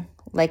feeling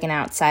like an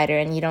outsider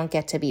and you don't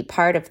get to be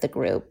part of the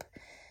group.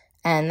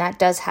 And that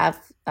does have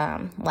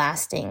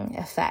lasting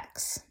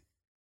effects.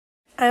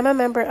 I'm a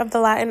member of the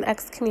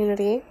Latinx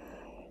community,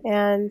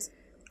 and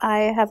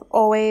I have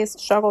always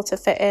struggled to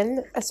fit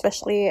in,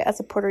 especially as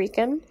a Puerto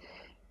Rican,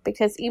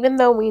 because even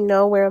though we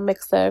know we're a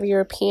mix of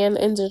European,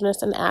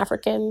 Indigenous, and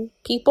African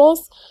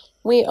peoples,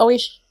 we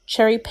always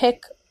cherry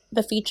pick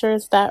the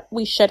features that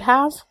we should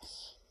have,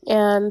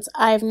 and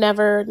I've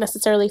never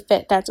necessarily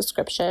fit that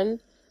description.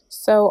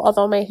 So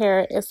although my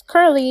hair is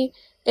curly,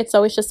 it's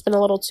always just been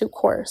a little too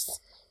coarse.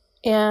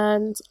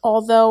 And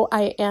although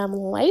I am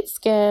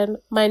light-skinned,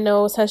 my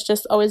nose has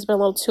just always been a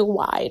little too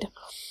wide.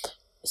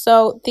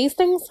 So these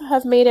things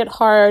have made it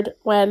hard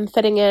when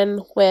fitting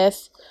in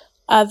with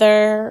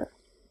other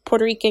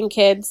Puerto Rican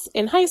kids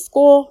in high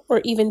school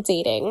or even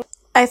dating.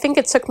 I think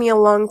it took me a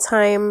long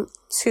time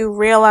to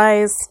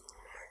realize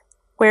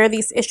where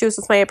these issues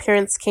with my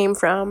appearance came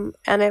from,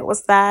 and it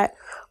was that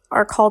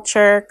our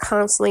culture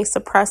constantly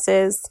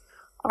suppresses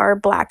our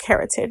Black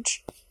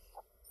heritage.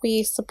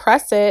 We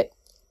suppress it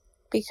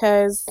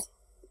because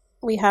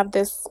we have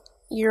this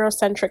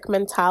Eurocentric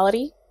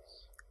mentality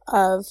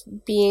of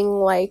being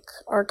like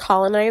our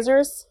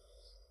colonizers,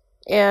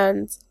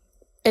 and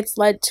it's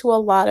led to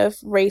a lot of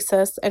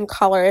racist and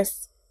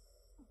colorist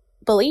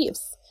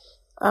beliefs,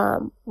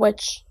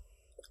 which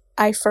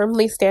I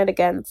firmly stand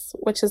against,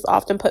 which has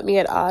often put me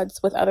at odds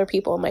with other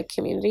people in my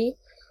community.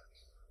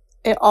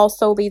 It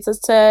also leads us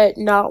to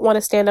not want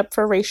to stand up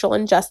for racial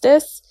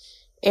injustice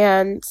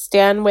and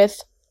stand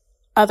with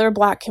other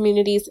Black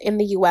communities in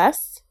the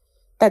U.S.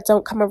 that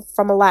don't come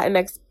from a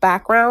Latinx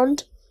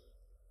background,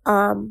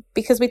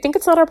 because we think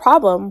it's not our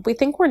problem. We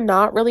think we're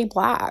not really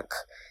Black.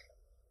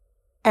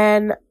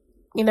 And,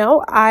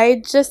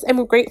 I just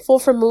am grateful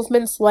for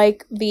movements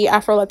like the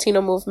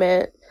Afro-Latino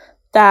movement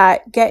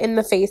that get in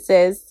the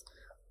faces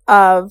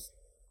of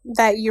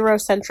that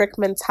Eurocentric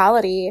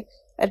mentality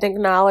and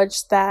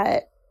acknowledge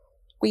that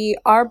we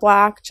are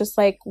Black, just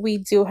like we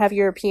do have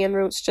European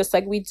roots, just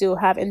like we do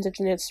have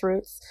Indigenous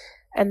roots,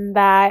 and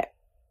that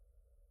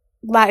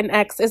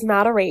Latinx is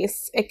not a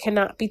race. It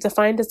cannot be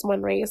defined as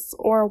one race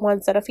or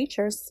one set of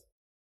features.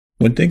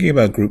 When thinking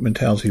about group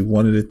mentality,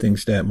 one of the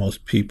things that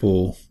most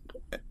people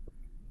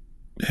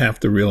have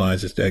to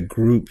realize is that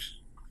groups,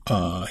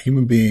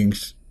 human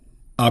beings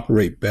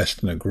operate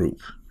best in a group.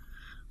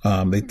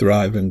 They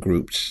thrive in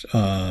groups.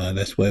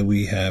 That's why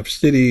we have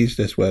cities.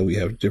 That's why we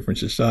have different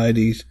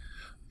societies.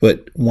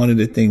 But one of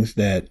the things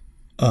that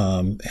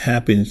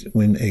happens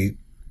when a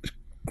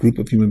group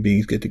of human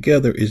beings get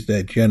together is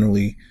that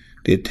generally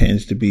there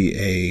tends to be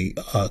a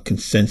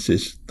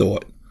consensus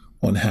thought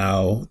on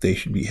how they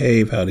should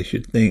behave, how they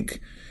should think.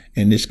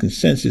 And this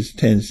consensus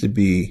tends to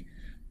be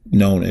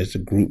known as the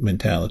group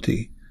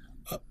mentality.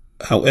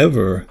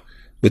 However,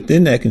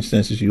 within that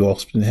consensus, you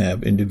often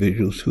have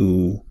individuals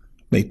who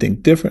may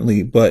think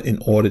differently, but in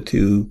order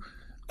to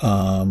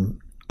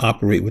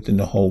operate within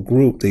the whole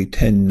group, they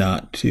tend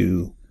not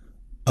to,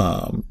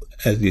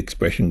 as the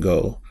expression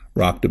goes,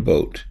 rock the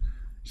boat.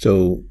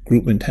 So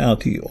group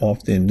mentality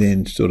often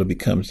then sort of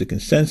becomes the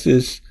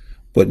consensus,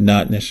 but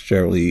not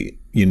necessarily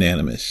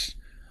unanimous.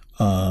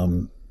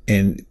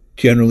 And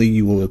generally,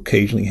 you will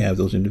occasionally have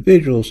those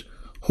individuals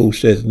who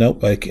says,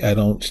 nope, I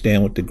don't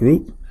stand with the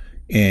group.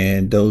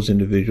 And those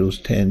individuals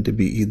tend to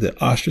be either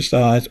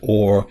ostracized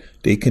or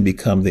they can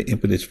become the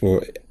impetus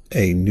for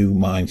a new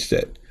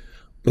mindset.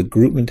 But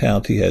group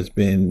mentality has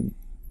been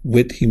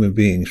with human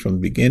beings from the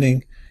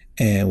beginning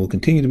and will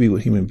continue to be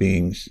with human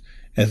beings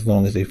as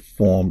long as they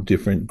form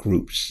different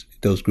groups.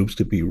 Those groups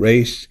could be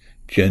race,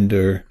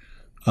 gender,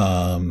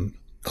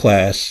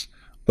 class,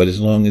 but as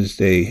long as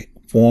they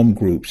form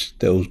groups,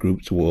 those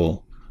groups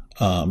will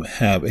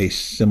have a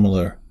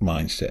similar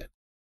mindset.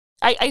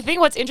 I think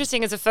what's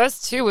interesting is the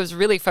first two was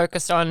really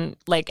focused on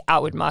like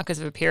outward markers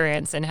of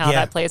appearance and how Yeah.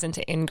 that plays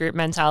into in-group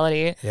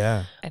mentality.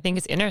 Yeah. I think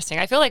it's interesting.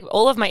 I feel like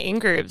all of my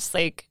in-groups,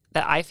 like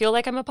that I feel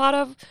like I'm a part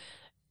of,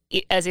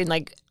 as in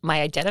like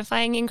my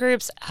identifying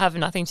in-groups, have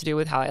nothing to do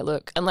with how I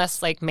look,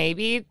 unless like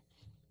maybe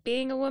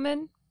being a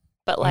woman.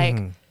 But like,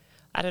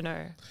 I don't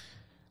know.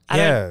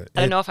 I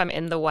don't know if I'm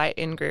in the white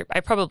in-group. I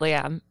probably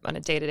am on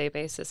a day-to-day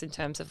basis in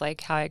terms of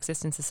like how I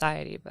exist in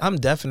society. But I'm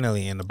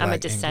definitely in the black I'm a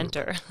in-group.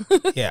 dissenter.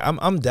 Yeah,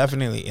 I'm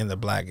definitely in the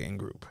black in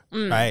group,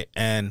 right?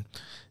 And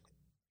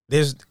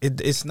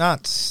it's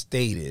not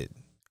stated.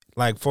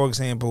 Like, for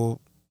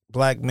example,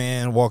 black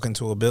man walk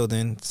into a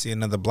building, see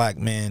another black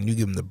man, you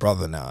give him the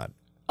brother nod.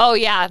 Oh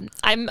yeah,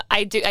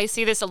 I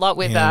see this a lot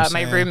with You know what I'm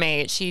my saying?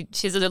 roommate. She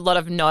has a lot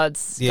of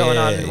nods Yeah, going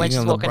on you when she's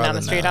know the walking down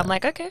the brother street. nod. I'm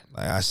like, okay.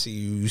 Like, I see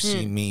you, you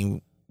see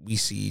me, we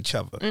see each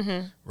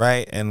other,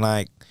 right? And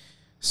like,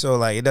 so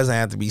like, it doesn't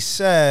have to be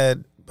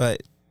said,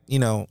 but you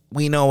know,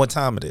 we know what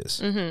time it is,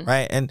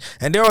 right? And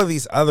there are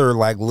these other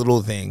like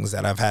little things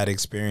that I've had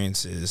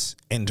experiences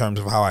in terms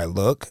of how I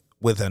look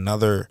with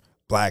another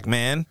black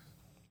man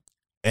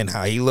and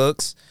how he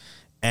looks,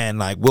 and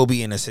like we'll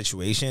be in a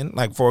situation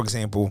like, for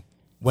example,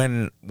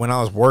 when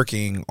I was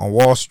working on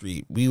Wall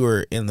Street, we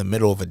were in the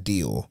middle of a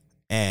deal,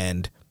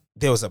 and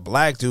there was a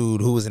black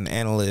dude who was an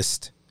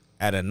analyst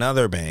at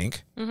another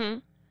bank,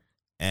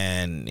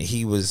 and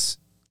he was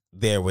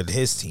there with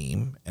his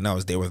team, and I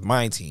was there with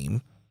my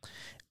team,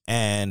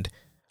 and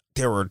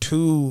there were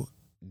two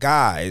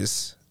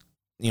guys,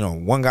 you know,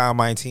 one guy on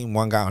my team,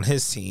 one guy on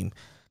his team,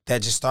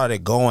 that just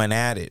started going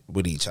at it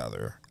with each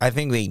other. I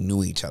think they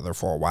knew each other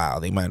for a while.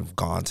 They might have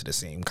gone to the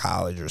same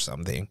college or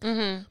something.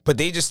 But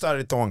they just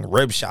started throwing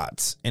rib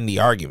shots in the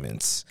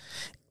arguments.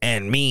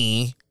 And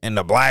me and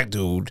the black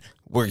dude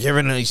were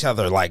giving each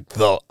other like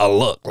a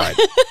look. Like,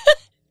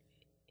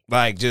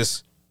 like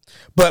just,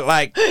 but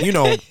like, you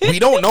know, we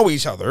don't know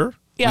each other.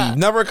 Yeah. We've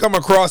never come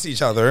across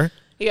each other.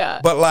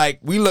 Yeah. But like,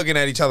 we looking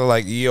at each other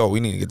like, yo,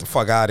 we need to get the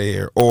fuck out of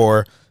here.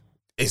 Or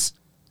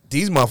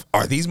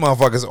are these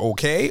motherfuckers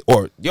okay?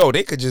 Or yo,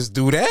 they could just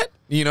do that,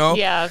 you know?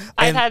 Yeah,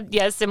 I've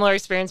had similar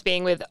experience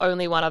being with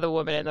only one other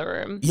woman in the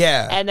room.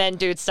 Yeah. And then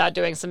dudes start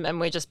doing some, and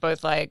we're just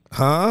both like,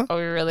 Huh? are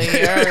we really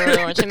here? Are we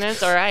really watching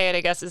this? All right,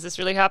 I guess, is this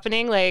really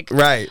happening? Like,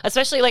 Right.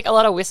 Especially like a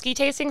lot of whiskey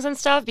tastings and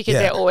stuff, because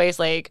Yeah. they're always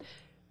like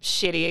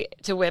shitty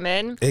to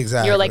women.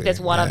 Exactly, You're like, there's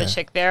one yeah. other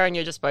chick there, and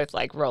you're just both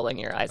like rolling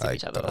your eyes at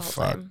each other the whole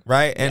time.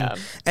 Right? Yeah.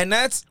 And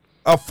that's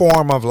a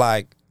form of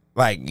like,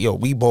 yo,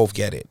 we both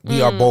get it.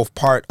 We are both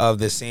part of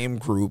the same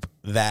group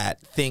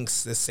that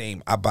thinks the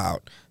same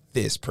about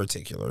this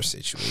particular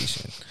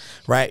situation,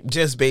 right?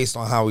 Just based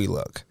on how we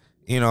look,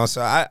 you know?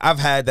 So I've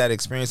had that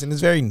experience, and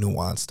it's very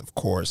nuanced, of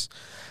course,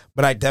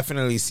 but I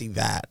definitely see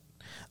that.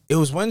 It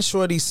was when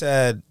Shorty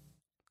said,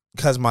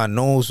 because my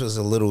nose was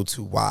a little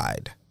too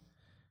wide.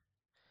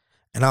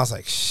 And I was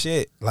like,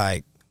 shit,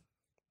 like,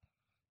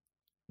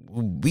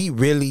 we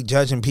really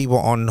judging people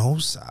on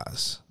nose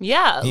size,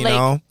 Yeah, you like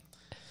know?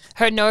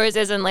 her nose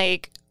isn't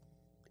like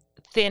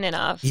thin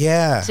enough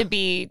Yeah. to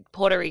be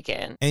Puerto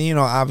Rican. And, you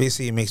know,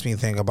 obviously it makes me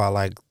think about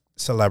like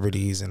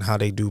celebrities and how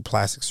they do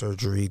plastic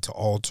surgery to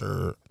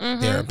alter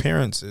their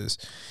appearances.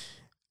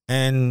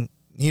 And,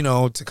 you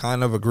know, to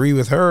kind of agree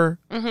with her,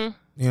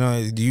 you know,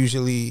 it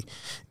usually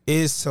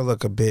is to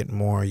look a bit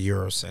more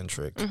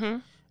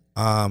Eurocentric.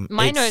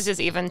 My It's- nose is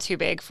even too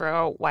big for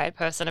a white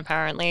person,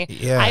 apparently.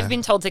 Yeah. I've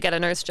been told to get a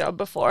nose job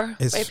before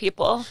by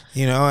people.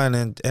 You know,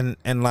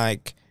 and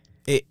like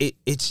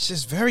it's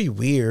just very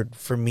weird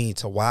for me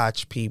to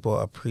watch people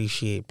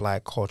appreciate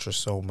black culture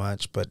so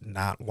much but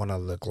not want to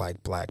look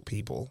like black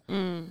people.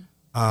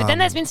 But then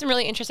there's been some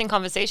really interesting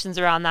conversations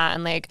around that,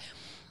 and like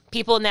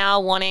people now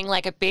wanting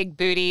like a big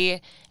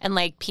booty, and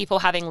like people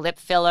having lip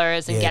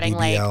fillers and Yeah, getting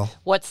BBL. like,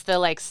 what's the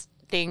like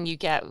thing you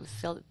get?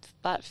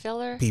 Butt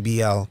filler?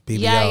 BBL,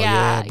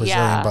 yeah, Brazilian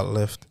yeah. butt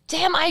lift.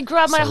 Damn, I grew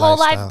up my It's a whole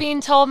lifestyle. life being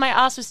told my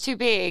ass was too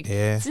big.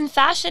 Yeah. It's in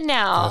fashion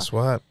now. Guess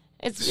what?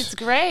 It's You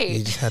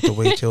great. just have to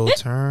wait your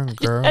turn,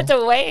 girl. I had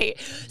to wait.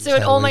 So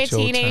in had all to my wait your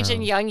teenage turn.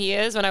 and young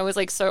years, when I was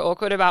like so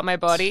awkward about my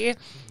body,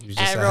 You just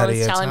everyone ahead of was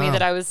your telling me time.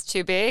 that I was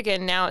too big,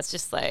 and now it's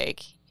just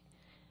like,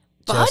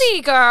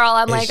 body girl.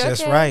 I'm like, It's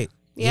just okay. right.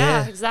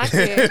 Yeah,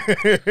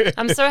 exactly.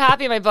 I'm so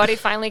happy my body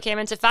finally came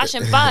into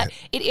fashion, but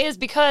it is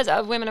because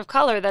of women of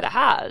color that it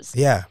has.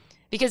 Yeah.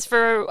 Because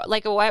for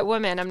like a white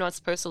woman, I'm not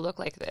supposed to look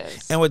like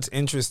this. And what's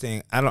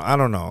interesting, I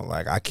don't know,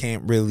 like I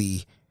can't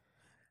really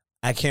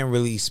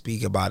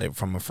speak about it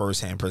from a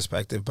firsthand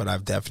perspective, but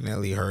I've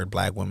definitely heard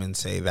black women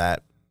say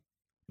that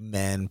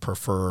men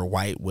prefer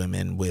white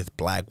women with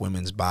black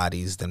women's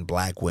bodies than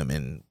black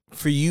women.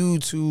 For you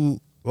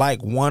to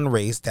like one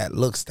race that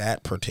looks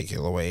that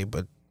particular way,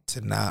 but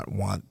to not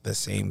want the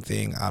same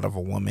thing out of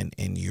a woman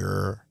in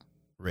your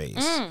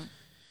race.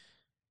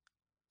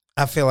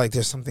 I feel like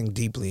there's something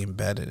deeply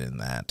embedded in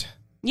that.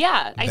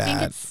 Yeah, I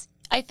that-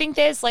 think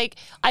there's like,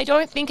 I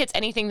don't think it's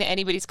anything that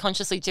anybody's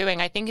consciously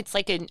doing. I think it's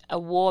like a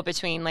war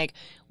between like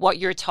what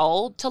you're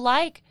told to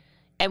like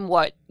and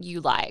what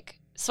you like.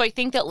 So I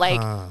think that,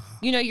 like,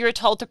 you know, you're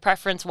told to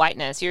preference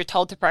whiteness, you're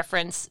told to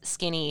preference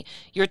skinny,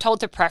 you're told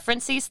to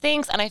preference these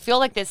things. And I feel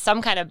like there's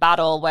some kind of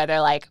battle where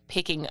they're like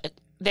picking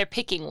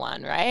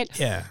one, right?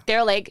 Yeah.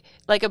 They're like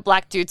a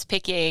black dude's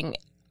picking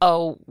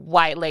a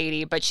white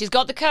lady, but she's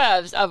got the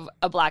curves of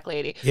a black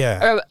lady.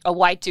 Yeah. Or a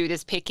white dude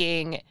is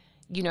picking,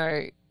 you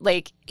know,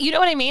 like, you know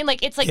what I mean?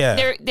 Like, it's like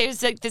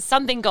there's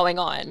something going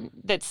on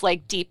that's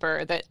like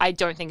deeper that I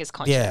don't think is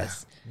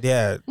conscious.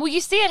 Yeah. Well,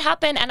 you see it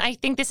happen, and I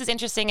think this is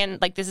interesting,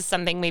 and like this is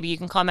something maybe you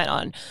can comment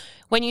on.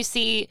 When you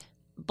see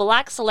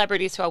black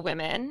celebrities who are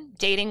women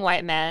dating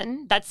white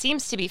men, that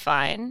seems to be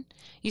fine.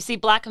 You see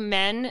black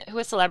men who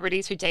are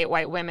celebrities who date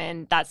white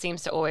women, that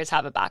seems to always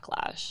have a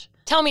backlash.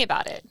 Tell me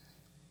about it.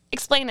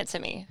 Explain it to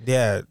me.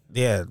 Yeah.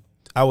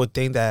 I would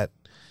think that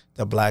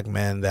the black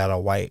men that are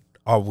white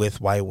are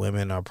with white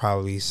women are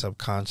probably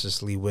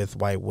subconsciously with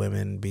white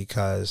women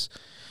because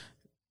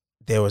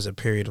there was a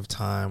period of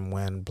time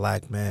when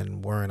black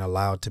men weren't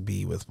allowed to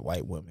be with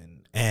white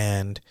women,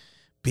 and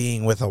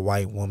being with a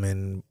white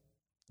woman,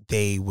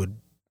 they would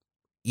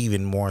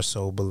even more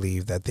so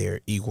believe that they're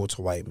equal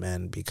to white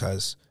men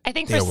because I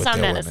think for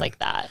some men it's like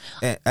that.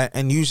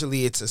 And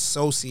usually it's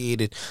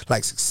associated,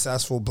 like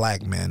successful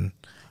black men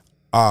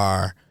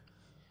are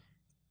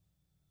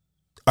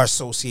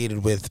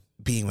associated with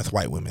being with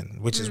white women,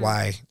 which is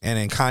why, and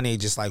then Kanye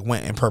just like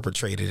went and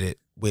perpetrated it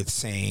with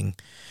saying,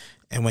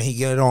 and when he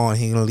get on,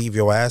 he gonna leave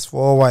your ass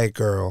for a white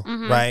girl,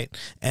 right?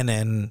 And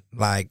then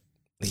like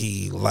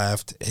he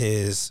left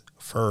his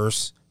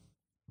first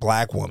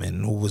black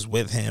woman who was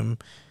with him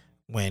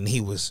when he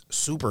was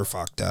super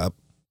fucked up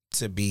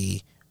to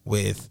be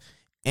with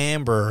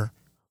Amber,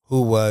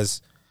 who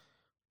was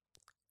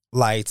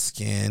light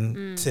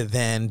skinned, to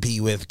then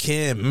be with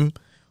Kim,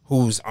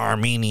 who's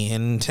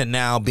Armenian, to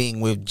now being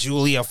with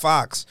Julia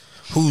Fox,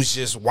 who's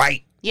just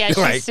white. Yeah, she's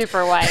like,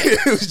 super white.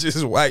 Who's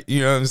just white,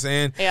 you know what I'm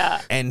saying? Yeah.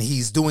 And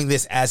he's doing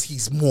this as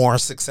he's more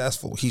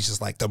successful. He's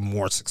just like, the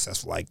more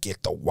successful I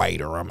get, the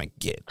whiter I'm going to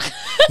get.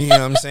 You know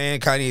what I'm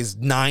saying? Kanye is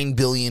 9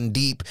 billion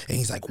deep, and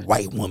he's like,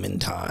 white woman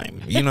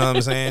time. You know what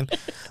I'm saying?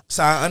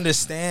 So I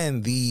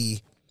understand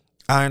the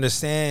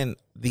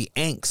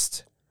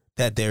angst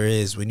that there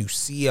is when you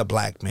see a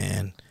black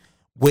man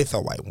with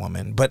a white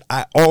woman. But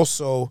I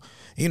also,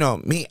 you know,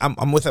 me,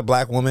 I'm with a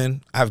black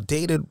woman. I've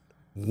dated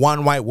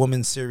one white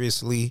woman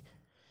seriously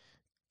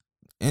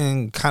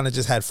and kind of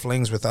just had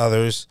flings with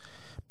others.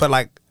 But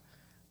like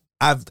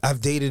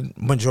I've dated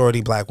majority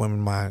black women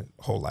my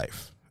whole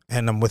life,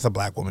 and I'm with a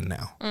black woman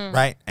now,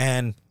 right?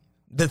 And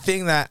the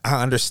thing that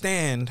I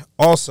understand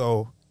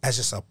also as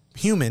just a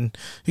human,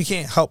 you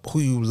can't help who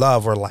you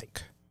love or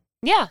like.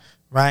 Yeah.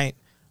 Right?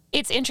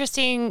 It's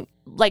interesting,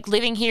 like,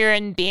 living here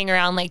and being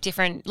around, like,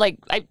 different, like,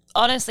 I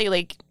honestly,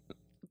 like,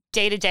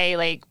 day to day,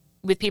 like,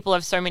 with people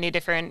of so many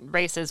different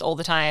races all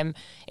the time.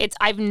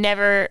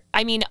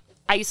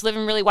 I used to live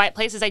in really white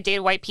places. I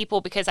dated white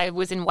people because I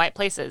was in white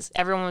places.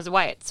 Everyone was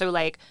white. So,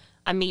 like,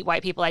 I meet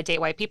white people, I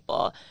date white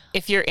people.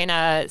 If you're in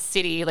a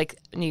city like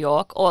New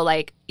York or,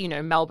 like, you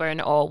know,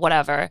 Melbourne or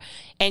whatever,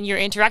 and you're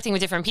interacting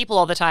with different people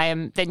all the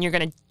time, then you're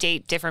going to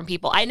date different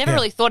people. I never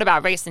really thought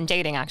about race and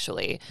dating,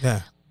 actually.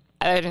 Yeah.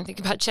 I don't think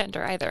about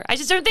gender either. I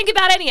just don't think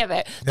about any of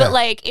it. Yeah. But,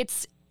 like,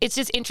 it's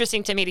just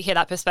interesting to me to hear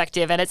that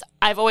perspective. And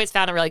I've always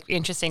found it really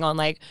interesting on,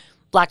 like,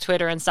 Black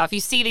Twitter and stuff. You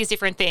see these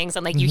different things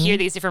and, like, you hear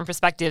these different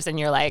perspectives and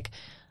you're like,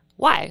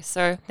 why?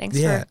 So thanks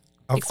for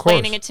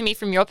explaining it to me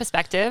from your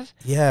perspective.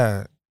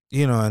 Yeah.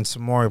 You know, and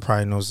Samori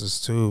probably knows this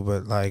too,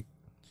 but, like,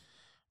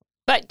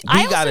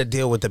 we got to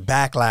deal with the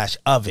backlash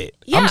of it.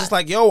 Yeah. I'm just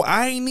like, yo,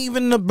 I ain't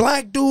even the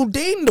black dude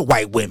dating the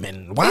white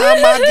women. Why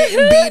am I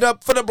getting beat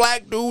up for the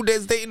black dude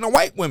that's dating the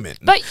white women?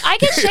 But I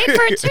get shade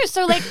for it too.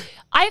 So, like,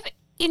 I've,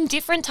 in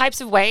different types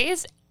of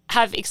ways,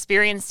 have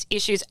experienced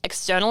issues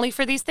externally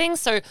for these things.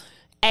 So,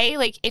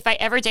 like, if I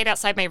ever date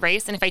outside my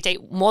race and if I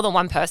date more than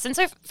one person.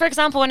 So, for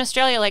example, in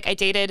Australia, like, I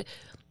dated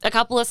a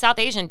couple of South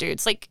Asian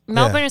dudes. Like,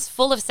 Melbourne is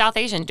full of South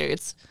Asian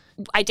dudes.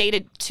 I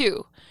dated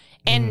 2.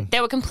 And they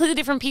were completely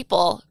different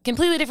people,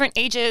 completely different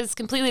ages,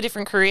 completely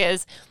different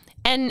careers.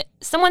 And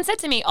someone said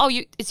to me, oh,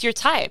 it's your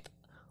type.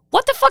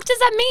 What the fuck does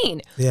that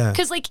mean? Yeah.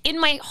 Because, like, in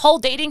my whole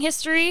dating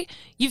history,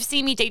 you've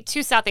seen me date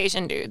 2 South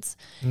Asian dudes.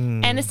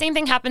 And the same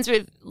thing happens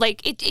with,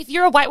 like, if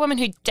you're a white woman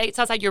who dates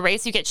outside your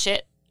race, you get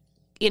shit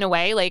in a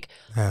way, like,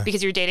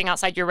 because you're dating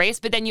outside your race.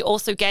 But then you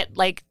also get,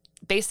 like,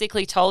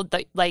 basically told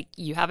that, like,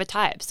 you have a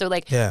type. So,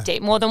 like,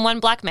 date more than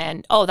one black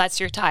man. Oh, that's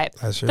your type.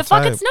 That's your the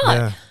type. Fuck it's not.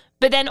 Yeah.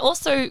 But then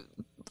also,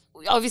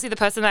 obviously, the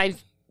person I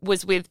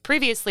was with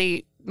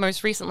previously,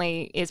 most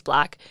recently, is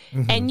black.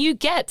 And you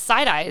get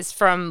side eyes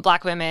from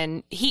black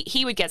women.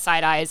 He would get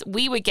side eyes.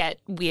 We would get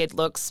weird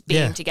looks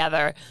being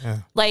together. Yeah.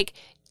 Like,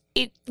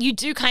 you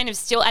do kind of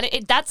still, and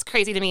that's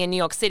crazy to me in New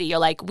York City. You're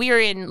like, we're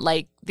in,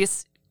 like,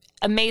 this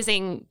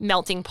amazing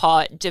melting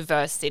pot,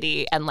 diverse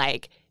city, and,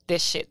 like,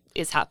 this shit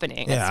is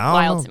happening. Yeah, it's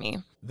wild to me.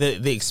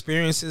 The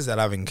experiences that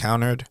I've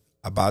encountered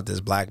about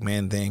this black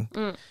man thing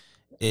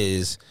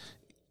is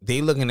they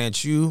looking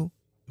at you,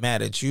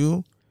 mad at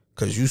you,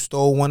 because you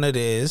stole one of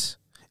theirs,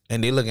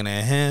 and they looking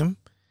at him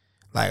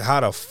Like, how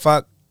the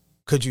fuck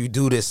could you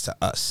do this to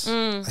us?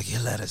 Like, you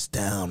let us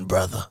down,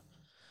 brother.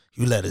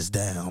 You let us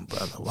down,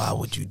 brother. Why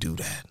would you do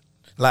that?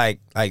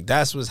 Like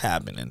that's what's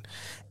happening.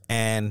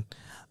 And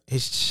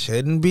it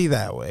shouldn't be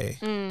that way.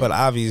 But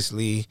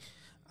obviously,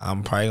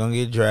 I'm probably going to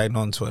get dragged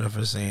on Twitter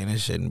for saying it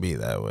shouldn't be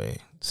that way.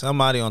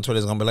 Somebody on Twitter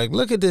is going to be like,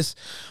 look at this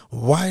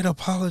white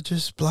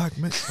apologist black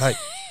man. Like,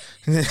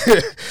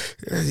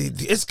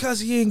 it's because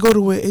he ain't go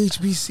to a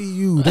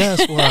HBCU.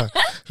 That's why.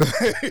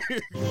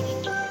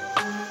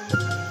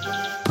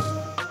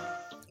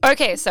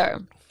 Okay,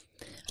 so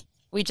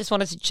we just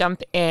wanted to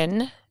jump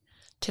in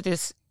to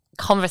this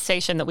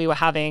conversation that we were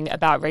having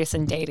about race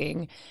and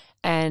dating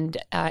and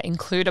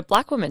include a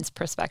black woman's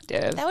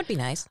perspective. That would be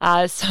nice.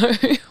 So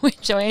we're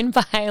joined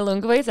by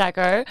Lungwe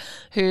Zako,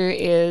 who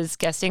is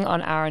guesting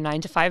on our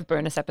 9 to 5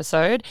 bonus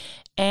episode.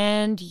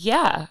 And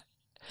yeah,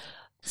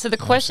 so the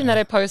question that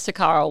I posed to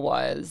Carl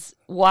was,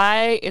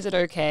 why is it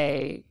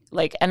okay?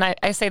 Like, and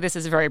I say this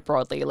is very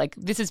broadly, like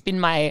this has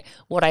been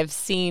what I've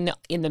seen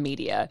in the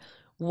media.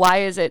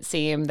 Why does it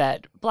seem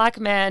that black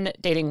men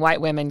dating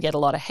white women get a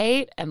lot of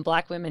hate and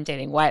black women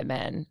dating white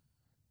men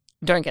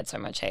don't get so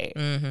much hate?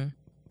 Mm-hmm.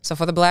 So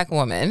for the black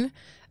woman,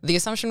 the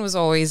assumption was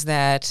always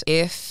that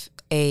if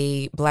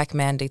a black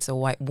man dates a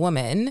white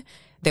woman,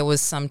 there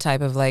was some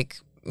type of like,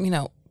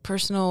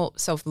 personal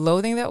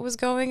self-loathing that was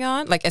going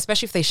on. Like,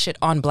 especially if they shit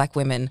on black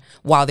women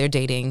while they're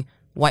dating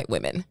white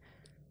women.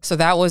 So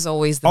that was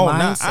always the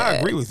mindset. I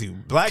agree with you.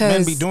 Black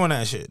men be doing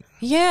that shit.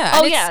 Yeah.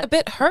 Oh, and yeah. It's a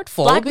bit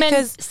hurtful. Black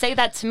because men say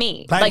that to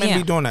me. Black men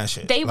be doing that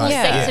shit. They will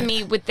say to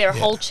me with their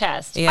whole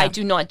chest, I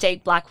do not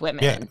date black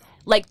women. Yeah.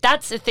 Like,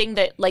 that's a thing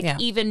that,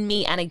 even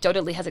me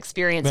anecdotally has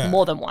experienced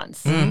more than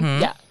once.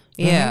 Mm-hmm. Yeah.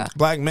 Yeah.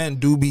 Black men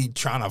do be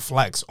trying to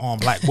flex on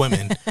black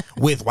women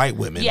with white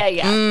women.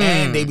 Yeah.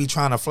 And they be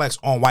trying to flex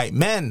on white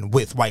men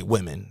with white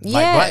women. Yes.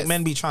 Like, black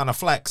men be trying to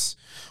flex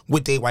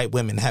with they white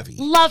women heavy.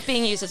 Love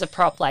being used as a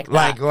prop like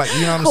that. Like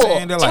you know what Cool. I'm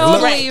saying? They're like,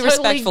 Totally look,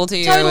 respectful to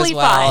you totally as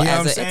well. fine. you know what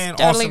I'm It's saying?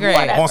 totally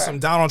great. On some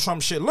Donald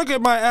Trump shit. Look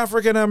at my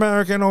African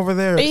American over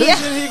there.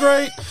 Isn't he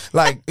great?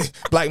 Like,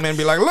 black men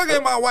be like, look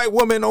at my white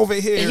woman over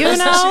here.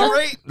 Isn't she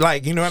great?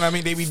 Like, you know what I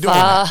mean? They be doing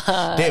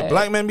that.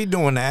 Black men be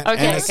doing that.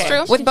 Okay, and it's okay.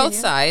 like, With both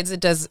sides, it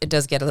does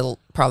get a little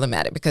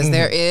problematic because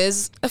there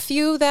is a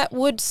few that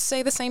would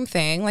say the same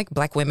thing, like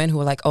black women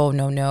who are like, oh,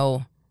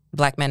 no,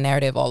 black men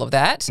narrative, all of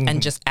that,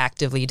 and just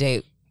actively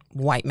date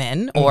white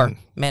men or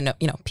men,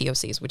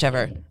 POCs,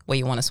 whichever way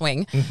you want to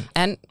swing,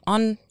 and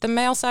on the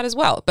male side as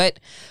well. But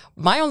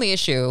my only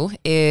issue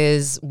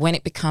is when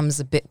it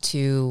becomes a bit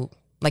too,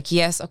 like,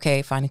 yes,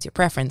 okay, fine, it's your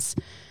preference.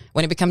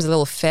 When it becomes a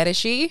little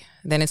fetishy,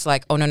 then it's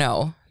like, oh,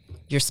 no,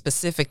 you're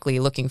specifically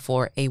looking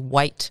for a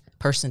white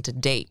person to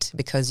date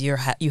because you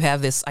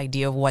have this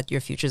idea of what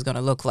your future is going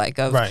to look like.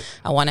 I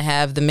want to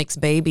have the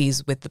mixed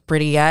babies with the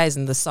pretty eyes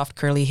and the soft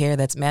curly hair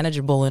that's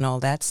manageable and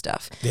all that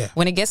stuff. Yeah.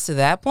 When it gets to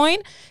that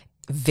point,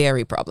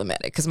 very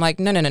problematic because I'm like,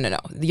 no.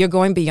 You're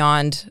going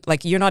beyond,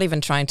 like, you're not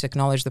even trying to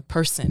acknowledge the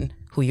person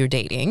who you're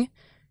dating.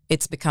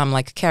 It's become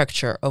like a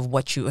caricature of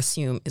what you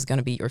assume is going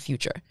to be your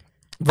future.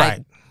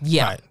 right.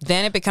 Right.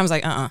 Then it becomes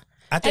like, I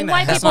think And that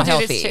white has people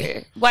not do this healthy.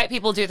 too. White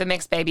people do the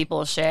mixed baby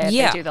bullshit.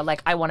 Yeah. They do the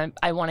like, I want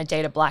to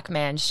date a black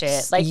man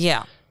shit. Like,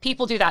 yeah.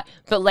 people do that.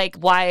 But like,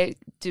 why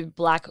do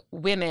black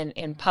women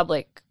in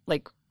public,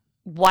 like,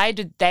 why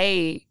do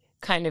they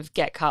kind of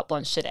get carte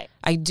blanche shitting?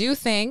 I do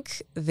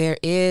think there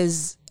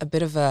is a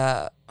bit of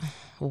a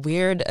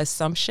weird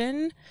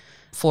assumption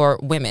for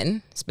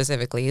women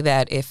specifically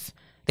that if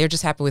they're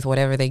just happy with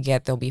whatever they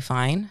get, they'll be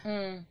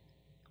fine.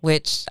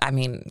 Which, I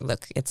mean,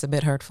 look, it's a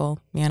bit hurtful,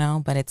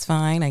 but it's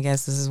fine. I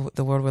guess this is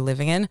the world we're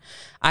living in.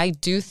 I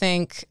do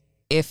think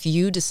if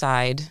you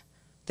decide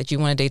that you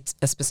want to date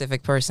a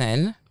specific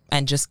person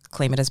and just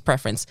claim it as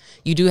preference,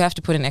 you do have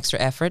to put in extra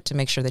effort to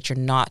make sure that you're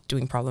not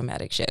doing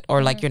problematic shit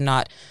or like you're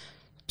not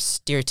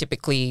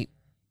stereotypically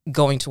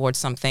going towards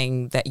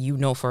something that you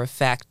know for a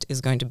fact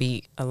is going to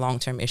be a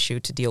long-term issue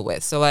to deal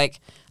with. So like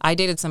I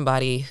dated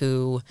somebody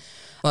who,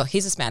 well,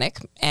 he's Hispanic,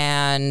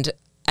 and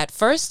at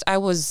first I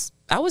was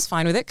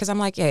fine with it because I'm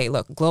like, hey,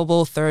 look,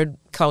 global third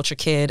culture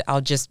kid. I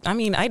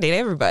date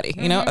everybody,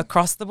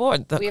 across the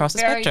board, across the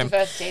spectrum. We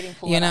have a very diverse dating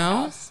pool in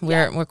our house.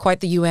 We're quite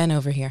the UN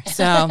over here.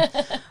 So,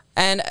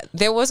 and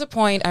there was a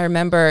point I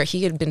remember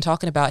he had been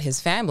talking about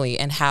his family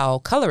and how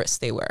colorist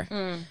they were,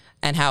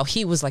 and how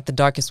he was like the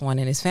darkest one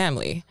in his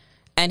family.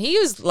 And he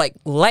was like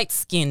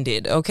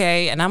light-skinned,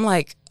 okay? And I'm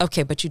like,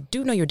 okay, but you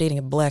do know you're dating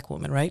a black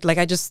woman, right? Like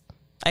I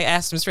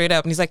asked him straight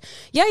up and he's like,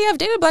 yeah, I've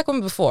dated a black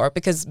woman before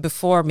because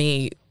before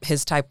me,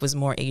 his type was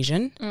more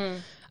Asian.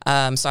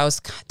 So I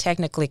was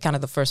technically kind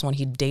of the first one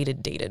he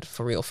dated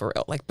for real.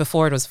 Like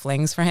before it was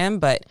flings for him,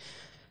 but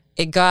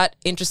it got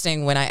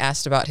interesting when I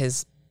asked about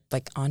his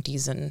like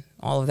aunties and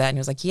all of that. And he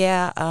was like,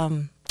 yeah,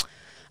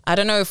 I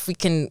don't know if we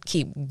can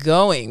keep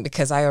going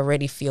because I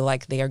already feel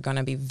like they are going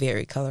to be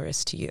very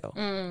colorist to you.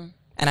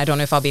 And I don't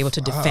know if I'll be able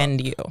to defend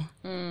you.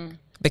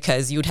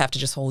 because you'd have to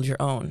just hold your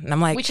own. And I'm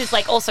like, Which is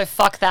like also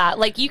fuck that.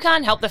 Like you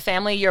can't help the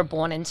family you're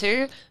born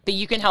into, but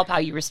you can help how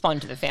you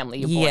respond to the family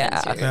you're born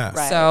into. Yeah.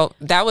 Right. So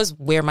that was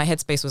where my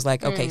headspace was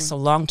like, okay, so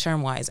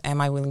long-term wise, am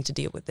I willing to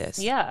deal with this?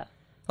 yeah.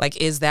 Like,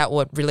 is that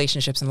what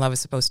relationships and love is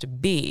supposed to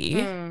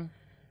be?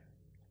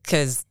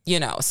 Because,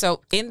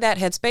 so in that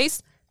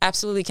headspace,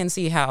 absolutely can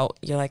see how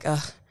you're like,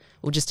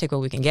 we'll just take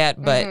what we can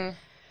get. But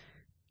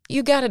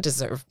you got to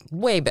deserve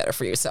way better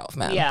for yourself,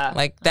 man. Yeah.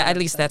 Like, that. At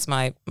least that's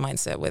my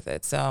mindset with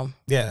it. So,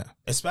 Yeah,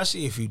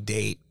 especially if you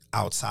date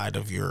outside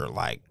of your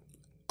like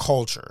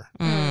culture,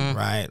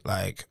 right?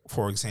 Like,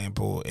 for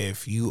example,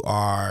 if you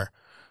are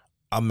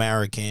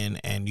American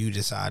and you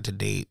decide to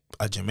date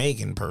a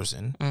Jamaican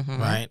person,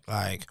 right?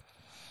 Like,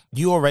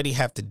 you already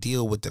have to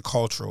deal with the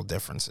cultural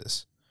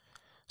differences.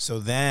 So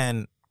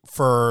then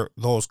for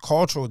those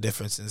cultural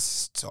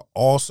differences to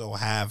also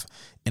have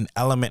an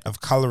element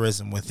of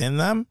colorism within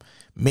them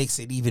makes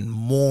it even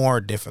more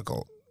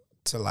difficult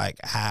to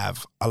like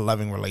have a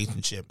loving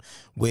relationship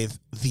with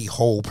the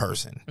whole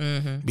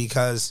person.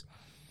 Because,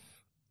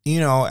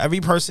 every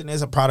person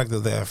is a product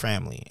of their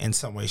family in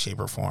some way, shape,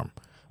 or form.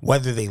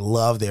 Whether they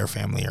love their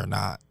family or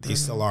not, they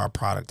still are a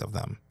product of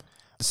them.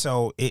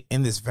 So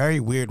in this very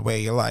weird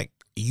way, you're like,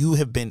 you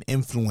have been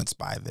influenced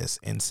by this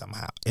in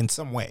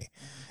some way.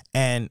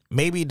 And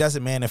maybe it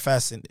doesn't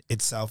manifest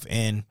itself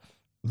in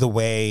the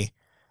way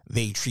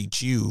they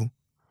treat you,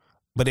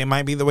 but it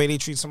might be the way they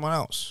treat someone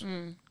else.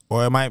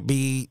 Or it might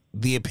be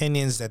the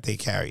opinions that they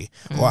carry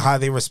or how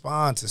they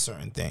respond to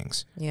certain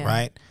things,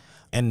 right?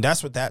 And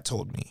that's what that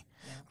told me.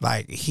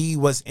 Like, he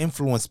was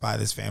influenced by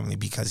this family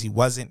because he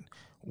wasn't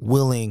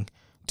willing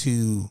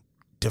to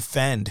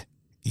defend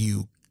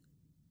you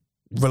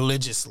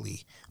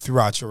religiously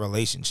throughout your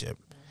relationship.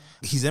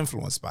 He's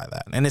influenced by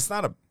that. And it's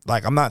not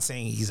I'm not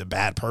saying he's a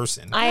bad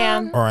person. I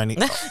am. Or any.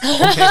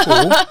 Okay,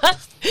 cool.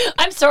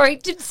 I'm sorry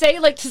to say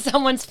like to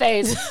someone's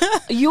face,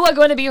 you are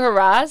going to be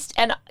harassed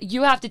and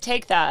you have to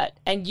take that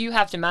and you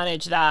have to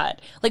manage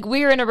that. Like,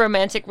 we're in a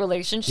romantic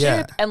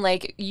relationship and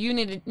like you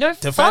need to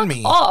Defend fuck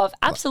me. off.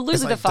 Absolutely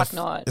It's the like fuck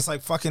not. It's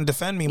like fucking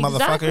defend me,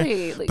 Exactly.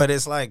 motherfucker. But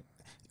it's like,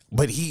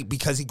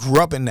 because he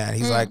grew up in that,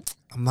 he's like,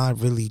 I'm not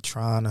really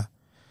trying to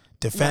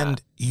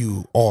defend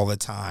you all the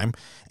time.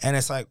 And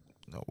it's like,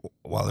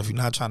 well, if you're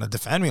not trying to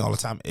defend me all the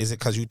time, is it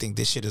because you think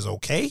this shit is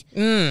okay?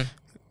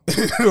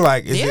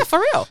 Like, for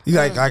real.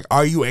 Like,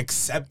 are you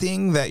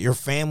accepting that your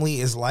family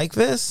is like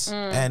this?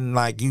 And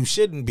like, you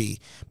shouldn't be,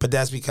 but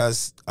that's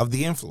because of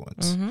the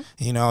influence,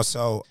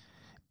 so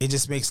it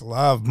just makes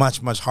love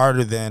much, much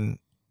harder than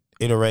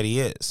it already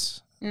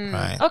is.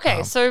 Right.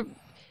 Okay, so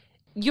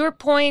your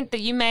point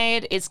that you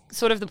made is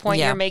sort of the point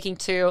you're making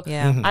too.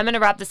 Yeah. I'm going to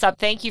wrap this up.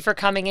 Thank you for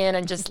coming in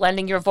and just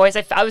lending your voice.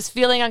 I was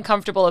feeling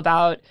uncomfortable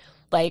about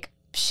like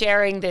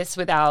sharing this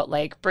without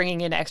like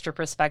bringing in extra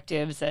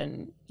perspectives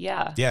and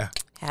Yeah.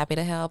 Happy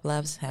to help,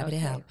 loves. Happy to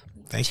help.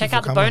 Thank check you for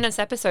out the coming. bonus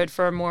episode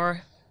for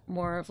more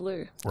of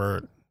Lou.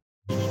 Word.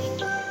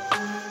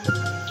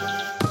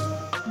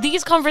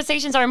 These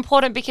conversations are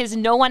important because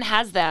no one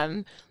has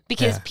them.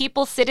 Because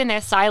people sit in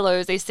their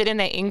silos, they sit in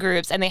their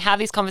in-groups, and they have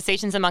these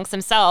conversations amongst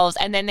themselves,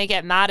 and then they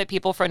get mad at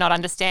people for not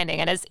understanding.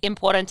 And it's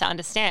important to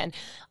understand.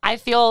 I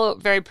feel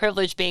very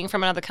privileged being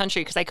from another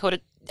country because I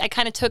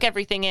kind of took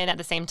everything in at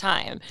the same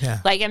time. Yeah.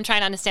 Like, I'm trying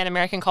to understand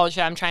American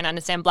culture. I'm trying to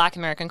understand Black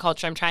American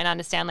culture. I'm trying to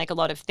understand like a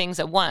lot of things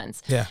at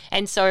once. Yeah.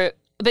 And so,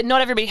 but not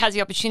everybody has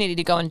the opportunity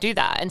to go and do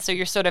that. And so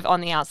you're sort of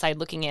on the outside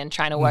looking in,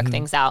 trying to work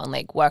things out and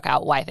like work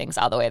out why things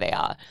are the way they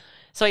are.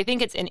 So I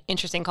think it's an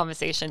interesting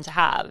conversation to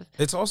have.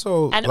 It's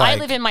also And like, I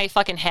live in my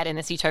fucking head in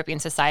this utopian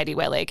society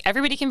where like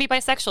everybody can be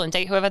bisexual and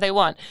date whoever they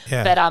want.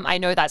 Yeah. But I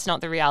know that's not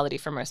the reality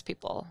for most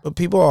people. But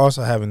people are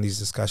also having these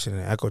discussions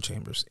in echo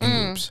chambers,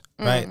 in groups,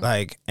 right?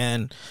 Like,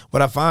 and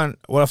what I find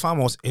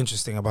most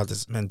interesting about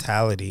this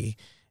mentality,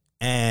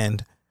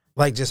 and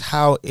like just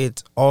how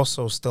it's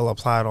also still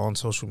applied on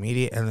social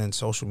media, and then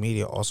social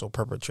media also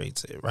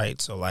perpetrates it, right?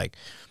 So like,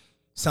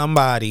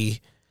 somebody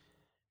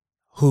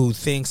who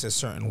thinks a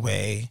certain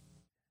way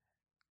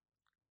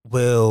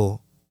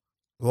will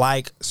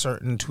like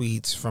certain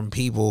tweets from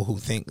people who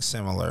think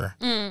similar,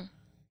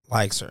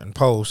 like certain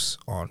posts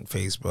on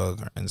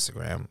Facebook or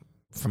Instagram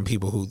from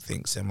people who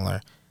think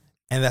similar,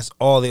 and that's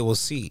all they will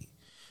see.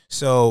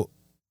 So,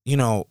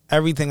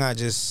 everything I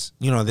just,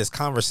 this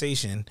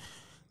conversation,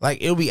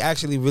 like, it'll be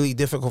actually really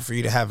difficult for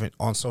you to have it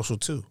on social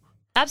too.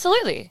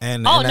 Absolutely.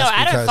 And I that's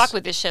don't because- fuck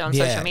with this shit on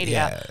social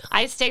media.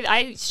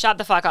 I shut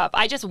the fuck up.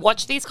 I just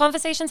watch these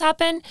conversations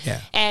happen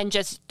and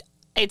just,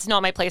 it's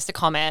not my place to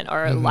comment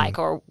or like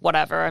or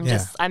whatever.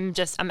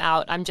 I'm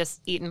out. I'm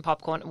just eating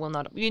popcorn. Well,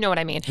 not, you know what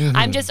I mean?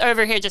 I'm just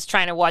over here just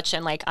trying to watch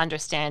and like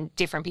understand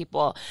different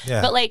people.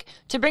 Yeah. But like,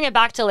 to bring it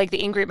back to like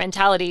the in-group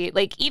mentality,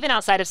 like even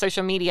outside of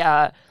social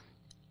media,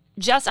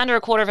 just under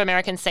a quarter of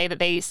Americans say that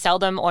they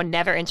seldom or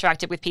never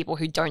interacted with people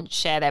who don't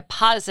share their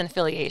partisan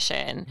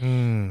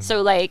affiliation.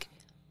 So like,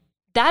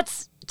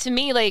 that's, to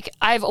me, like,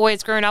 I've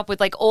always grown up with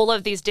like all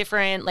of these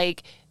different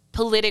like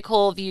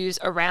political views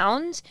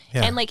around.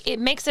 Yeah. And like it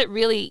makes it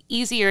really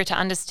easier to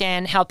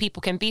understand how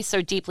people can be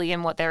so deeply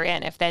in what they're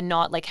in if they're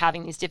not like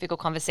having these difficult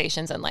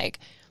conversations and like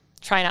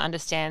trying to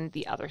understand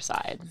the other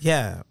side.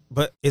 Yeah,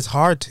 but it's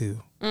hard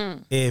to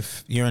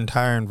if your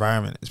entire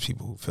environment is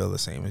people who feel the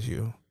same as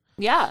you.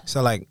 Yeah.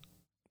 So like,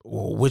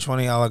 well, which one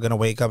of y'all are gonna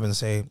wake up and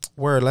say,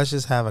 "Word, let's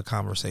just have a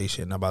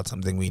conversation about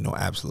something we know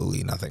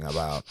absolutely nothing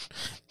about,"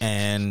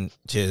 and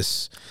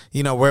just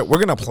we're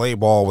gonna play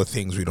ball with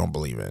things we don't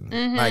believe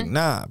in. Like,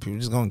 nah, people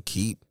just gonna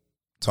keep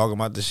talking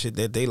about the shit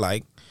that they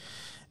like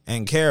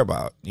and care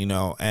about,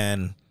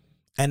 and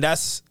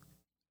that's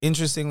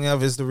interestingly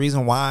enough is the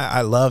reason why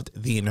I loved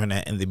the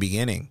internet in the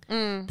beginning,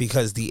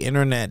 because the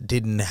internet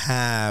didn't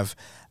have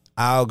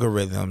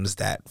algorithms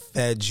that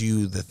fed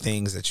you the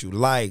things that you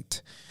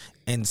liked.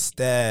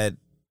 Instead,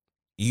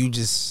 you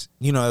just,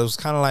 it was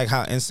kind of like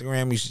how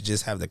Instagram used to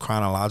just have the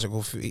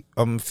chronological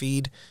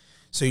feed.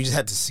 So you just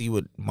had to see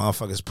what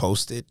motherfuckers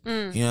posted. You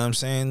know what I'm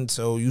saying?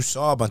 So you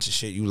saw a bunch of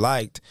shit you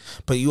liked,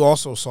 but you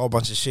also saw a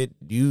bunch of shit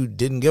you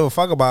didn't give a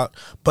fuck about.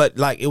 But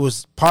like it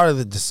was part of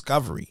the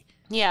discovery.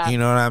 Yeah. You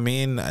know what I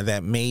mean?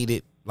 That made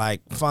it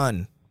like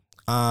fun.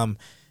 And,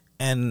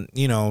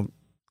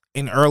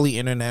 in early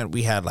internet,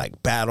 we had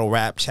like battle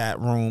rap chat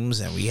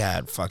rooms and we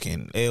had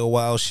fucking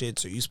AOL shit.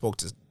 So you spoke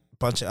to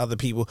bunch of other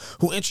people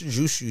who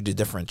introduced you to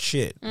different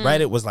shit.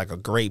 Reddit was like a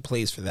great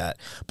place for that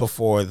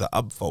before the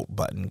upvote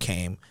button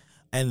came.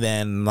 And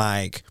then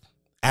like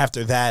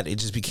after that, it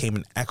just became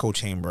an echo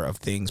chamber of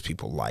things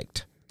people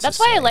liked. That's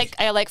why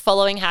I like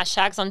following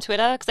hashtags on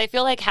Twitter, because I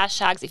feel like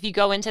hashtags, if you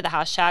go into the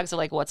hashtags or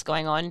like what's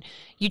going on,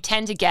 you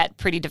tend to get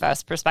pretty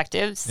diverse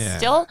perspectives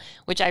still,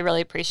 which I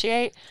really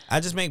appreciate. I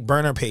just make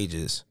burner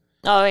pages.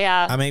 Oh,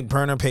 yeah. I make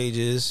burner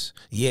pages.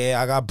 Yeah,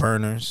 I got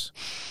burners.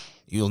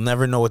 You'll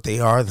never know what they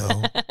are,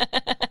 though.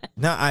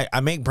 No, I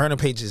make burner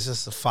pages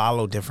just to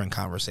follow different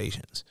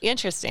conversations.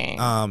 Interesting.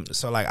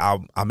 So like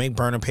I'll make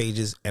burner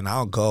pages and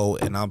I'll go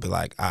and I'll be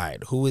like, all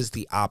right, who is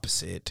the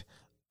opposite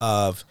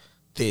of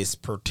this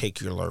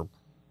particular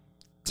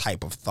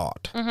type of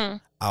thought?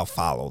 I'll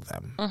follow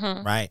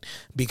them, right?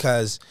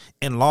 Because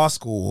in law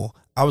school,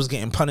 I was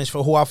getting punished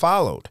for who I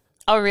followed.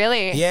 Oh,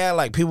 really? Yeah,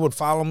 like people would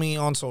follow me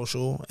on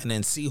social and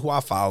then see who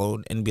I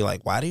followed and be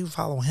like, why do you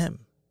follow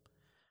him?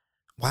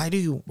 Why do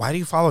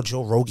you follow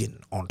Joe Rogan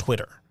on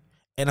Twitter?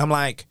 And I'm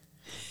like,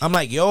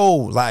 yo,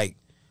 like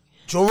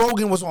Joe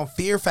Rogan was on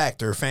Fear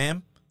Factor,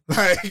 fam.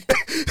 Like,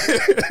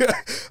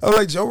 I'm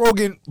like, Joe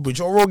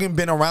Rogan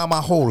been around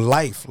my whole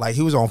life. Like,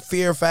 he was on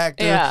Fear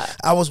Factor. Yeah.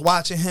 I was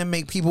watching him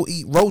make people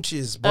eat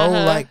roaches, bro.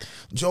 Like,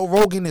 Joe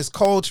Rogan is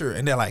culture.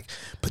 And they're like,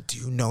 but do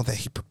you know that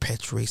he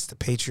perpetuates the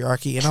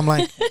patriarchy? And I'm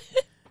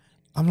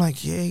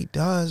like, yeah, he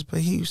does, but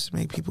he used to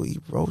make people eat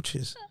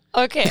roaches.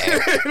 Okay.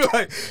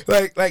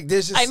 like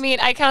there's just, I mean,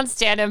 I can't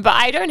stand him, but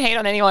I don't hate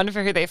on anyone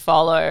for who they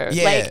follow.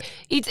 Yeah. Like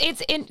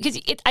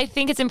I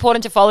think it's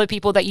important to follow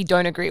people that you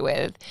don't agree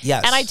with.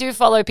 Yes. And I do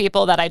follow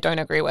people that I don't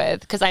agree with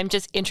because I'm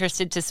just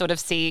interested to sort of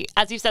see,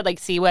 as you said, like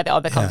see where the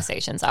other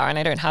conversations are, and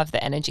I don't have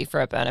the energy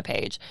for a burner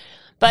page.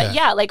 But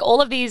yeah, like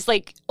all of these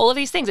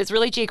things, it's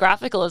really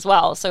geographical as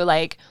well. So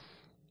like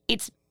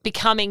it's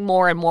becoming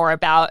more and more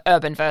about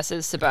urban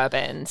versus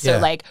suburban. So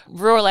like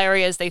rural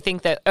areas, they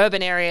think that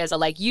urban areas are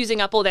like using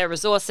up all their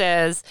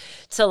resources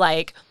to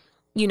like,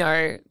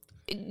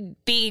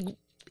 be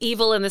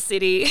evil in the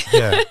city.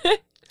 yeah.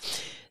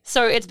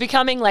 So it's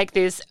becoming like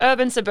this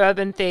urban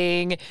suburban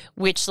thing,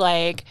 which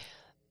like,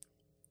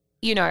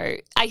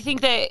 I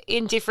think that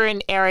in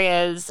different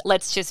areas,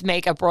 let's just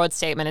make a broad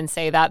statement and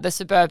say that the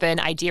suburban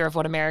idea of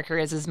what America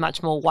is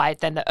much more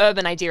white than the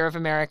urban idea of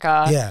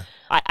America. Yeah.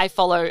 I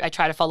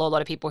try to follow a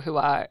lot of people who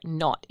are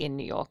not in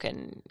New York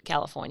and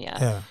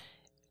California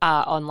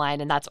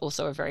online. And that's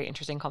also a very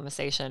interesting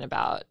conversation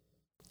about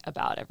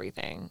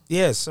everything.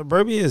 Yeah,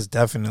 suburbia is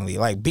definitely,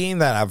 like, being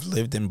that I've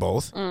lived in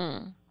both.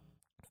 Or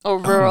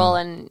rural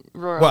and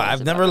rural. Well,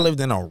 I've never lived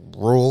in a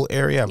rural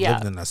area. I've Yeah.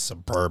 lived in a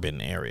suburban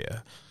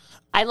area.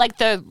 I like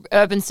the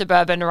urban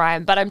suburban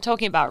rhyme, but I'm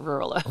talking about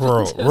rural.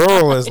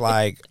 Rural is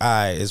like,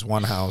 is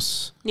one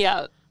house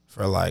Yeah.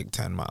 for like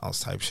 10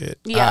 miles type shit.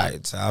 Yeah.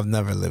 So I've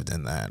never lived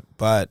in that.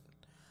 But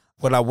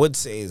what I would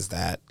say is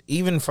that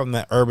even from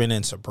the urban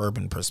and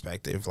suburban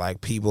perspective, like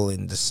people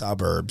in the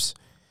suburbs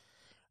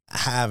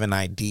have an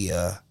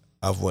idea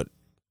of what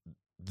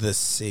the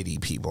city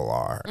people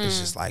are. It's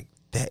just like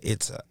that.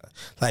 It's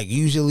like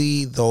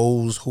usually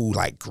those who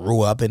like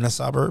grew up in the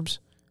suburbs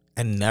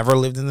and never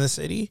lived in the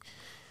city,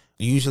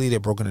 usually they're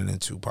broken into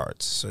two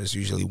parts. So it's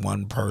usually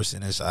one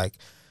person is like,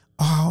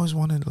 oh, I always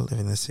wanted to live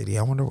in the city.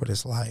 I wonder what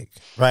it's like.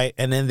 Right.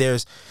 And then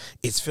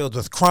it's filled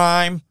with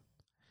crime.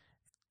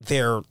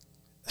 They're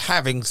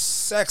having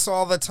sex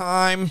all the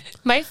time.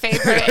 My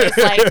favorite is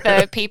like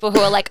the people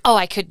who are like, oh,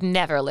 I could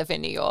never live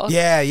in New York.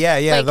 Yeah.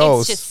 Like,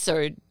 Those. it's just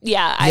so,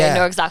 I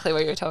know exactly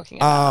what you're talking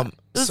about.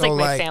 This is so like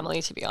my like,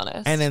 family, to be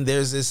honest. And then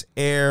there's this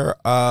air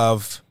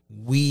of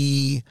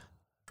we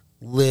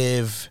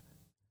live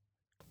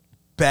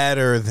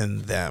better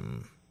than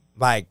them,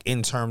 like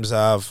in terms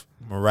of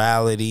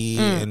morality,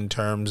 in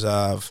terms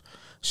of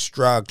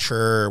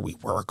structure. We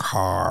work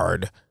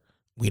hard.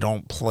 We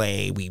don't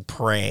play. We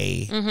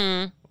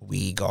pray.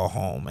 We go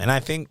home. And I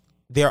think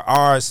there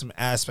are some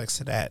aspects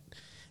to that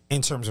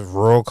in terms of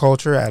rural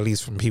culture, at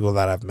least from people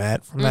that I've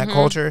met from that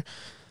culture,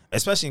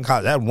 especially in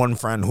college. I had one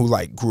friend who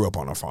like grew up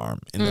on a farm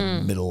in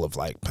the middle of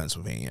like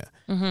Pennsylvania.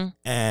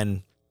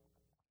 And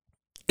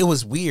it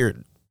was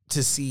weird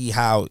to see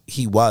how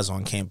he was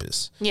on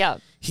campus. Yeah.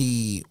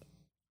 He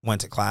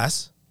went to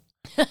class.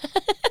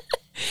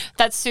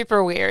 That's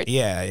super weird.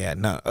 Yeah.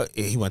 No,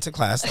 he went to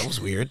class. That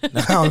was weird.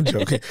 No, I'm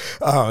joking.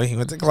 He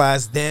went to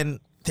class. Then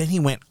he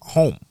went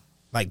home.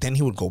 Like, then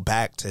he would go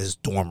back to his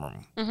dorm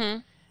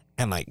room.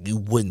 And, like, you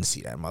wouldn't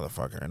see that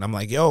motherfucker. And I'm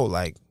like, yo,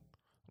 like,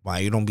 why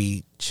you don't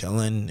be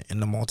chilling in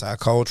the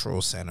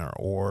multicultural center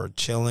or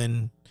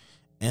chilling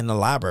in the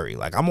library?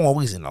 Like, I'm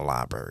always in the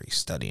library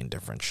studying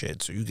different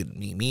shit. So you could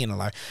meet me in the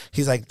library.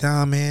 He's like,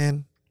 nah,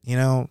 man. You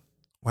know,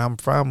 where I'm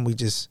from, we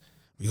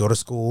go to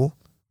school.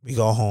 We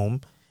go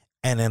home.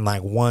 And then,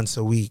 like, once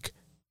a week,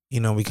 you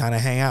know, we kind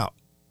of hang out.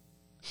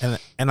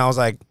 And I was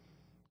like,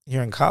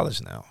 you're in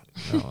college now.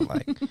 You know,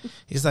 like,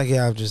 he's like,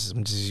 yeah, I'm just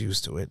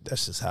used to it.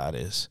 That's just how it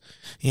is.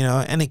 You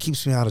know, and it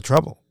keeps me out of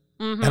trouble.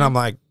 And I'm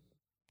like,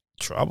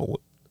 trouble?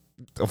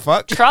 The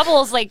fuck?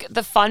 Trouble's like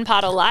the fun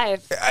part of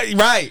life.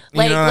 Right.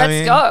 Like, you know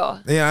let's go.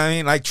 You know what I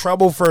mean? Like,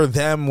 trouble for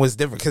them was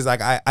different because,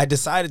 like, I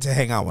decided to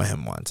hang out with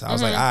him once. I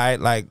was like, all right,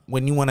 like,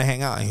 when you want to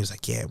hang out? And he was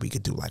like, yeah, we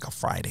could do, like, a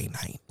Friday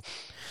night.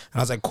 And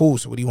I was like, cool.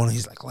 So what do you want?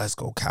 He's like, let's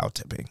go cow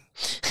tipping.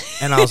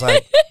 And I was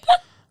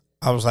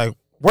like,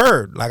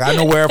 word. Like, I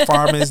know where a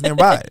farm is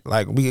nearby.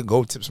 Like, we could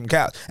go tip some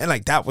cows. And,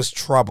 like, that was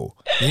trouble.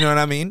 You know what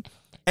I mean?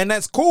 And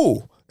that's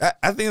cool.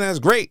 I think that's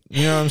great.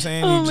 You know what I'm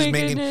saying?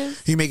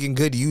 You're making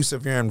good use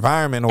of your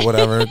environment or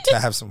whatever to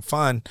have some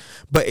fun.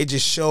 But it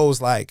just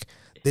shows, like,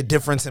 the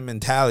difference in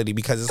mentality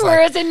because it's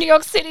Whereas in New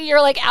York City,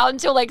 you're like out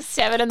until like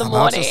 7 in the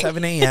morning. Out until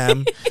 7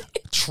 a.m.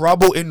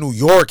 Trouble in New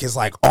York is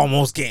like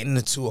almost getting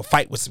into a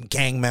fight with some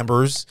gang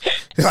members.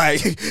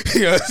 Like,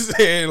 you know what I'm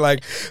saying?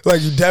 Like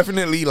you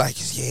definitely like,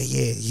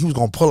 yeah, he was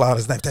gonna pull out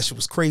his knife. That shit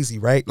was crazy,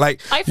 right?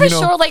 Like, I for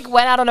sure like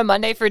went out on a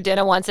Monday for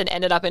dinner once and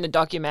ended up in a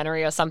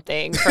documentary or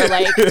something for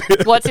like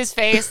what's his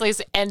face, like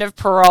end of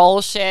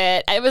parole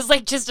shit. It was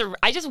like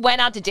I just went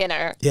out to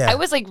dinner. Yeah. I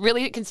was like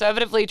really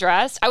conservatively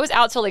dressed. I was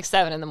out till like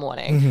 7 in the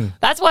morning.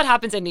 That's what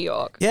happens in New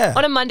York. Yeah.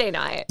 On a Monday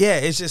night. Yeah,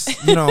 it's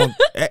just, you know,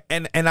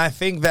 and I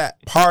think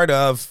that part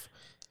of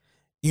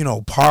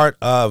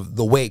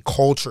the way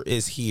culture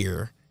is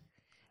here,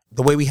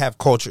 the way we have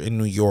culture in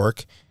New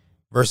York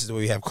versus the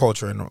way we have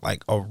culture in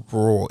like a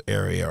rural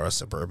area or a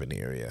suburban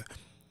area.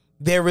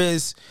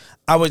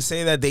 I would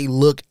say that they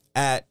look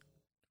at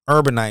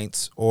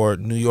urbanites or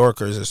New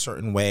Yorkers a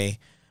certain way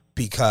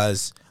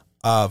because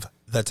of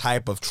the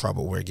type of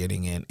trouble we're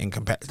getting in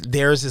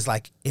theirs is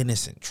like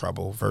innocent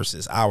trouble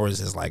versus ours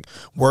is like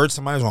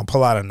somebody's gonna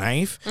pull out a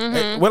knife.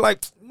 We're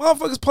like,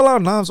 motherfuckers pull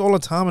out knives all the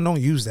time and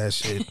don't use that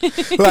shit.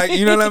 Like,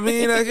 you know what I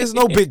mean? Like, it's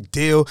no big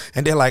deal.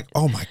 And they're like,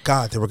 oh my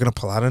God, they were gonna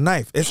pull out a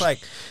knife. It's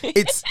like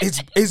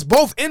it's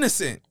both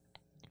innocent.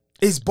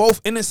 It's both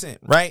innocent,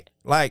 right?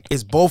 Like,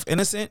 it's both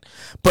innocent,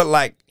 but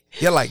like,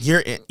 yeah, like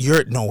you're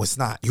no, it's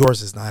not.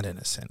 Yours is not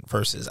innocent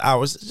versus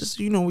ours is just,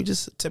 you know, we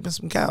just tipping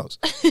some cows.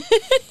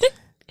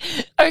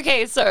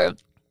 Okay, so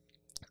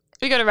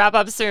we got to wrap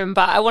up soon,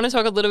 but I want to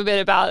talk a little bit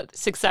about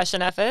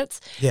succession efforts.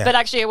 Yeah. But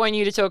actually, I want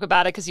you to talk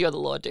about it because you're the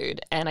law dude,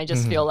 and I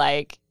just feel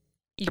like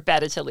you're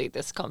better to lead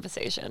this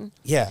conversation.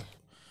 Yeah.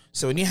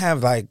 So when you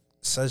have like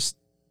such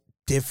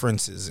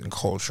differences in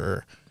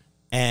culture,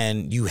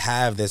 and you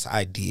have this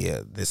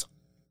idea, this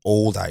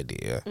old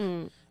idea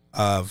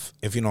of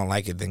if you don't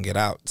like it, then get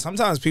out.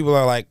 Sometimes people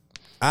are like,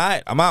 all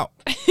right, I'm out.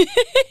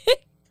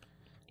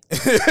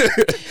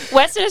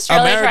 Western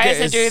Australia America tries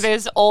to do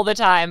this all the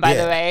time, by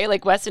the way.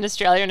 Like Western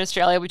Australia and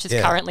Australia, which is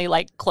currently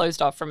like closed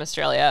off from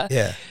Australia.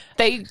 Yeah.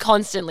 They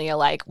constantly are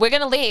like, we're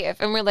going to leave.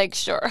 And we're like,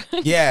 sure.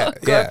 Yeah.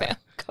 Go, fam.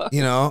 Go.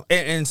 You know,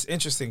 and it's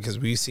interesting because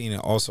we've seen it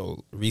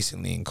also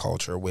recently in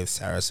culture with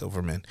Sarah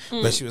Silverman.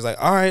 But she was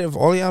like, all right, if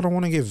all y'all don't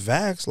want to get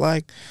vaxxed,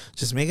 like,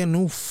 just make a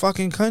new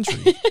fucking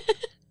country.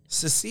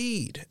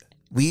 Secede.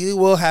 We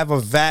will have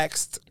a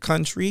vaxxed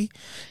country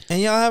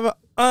and y'all have an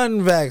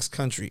unvaxxed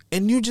country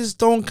and you just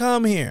don't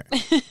come here.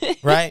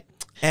 Right?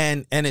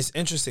 And it's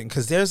interesting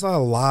because there's a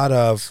lot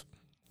of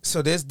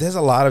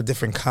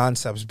different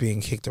concepts being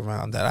kicked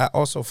around that I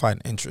also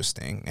find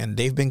interesting, and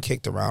they've been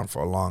kicked around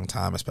for a long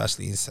time,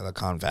 especially in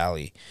Silicon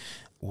Valley,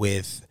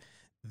 with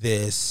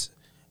this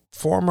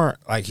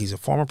he's a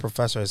former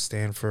professor at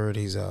Stanford.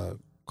 He's a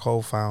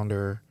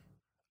co-founder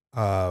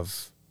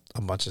of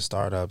a bunch of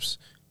startups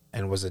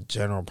and was a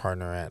general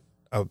partner at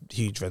a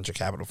huge venture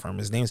capital firm.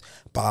 His name's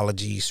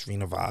Balaji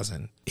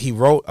Srinivasan. He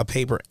wrote a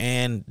paper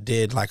and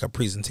did like a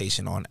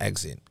presentation on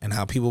exit and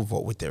how people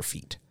vote with their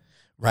feet,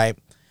 right?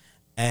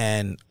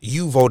 And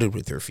you voted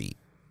with your feet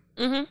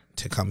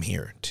to come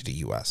here to the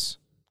U.S.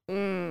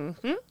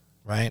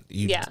 Right?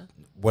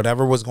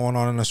 Whatever was going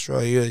on in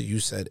Australia, you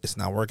said, it's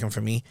not working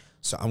for me,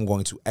 so I'm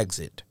going to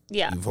exit.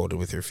 Yeah. You voted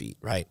with your feet,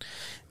 right?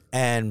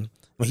 And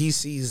he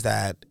sees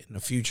that in the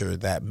future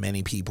that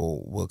many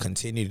people will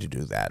continue to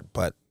do that,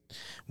 but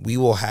we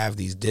will have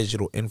these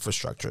digital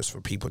infrastructures for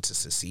people to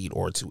secede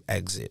or to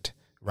exit,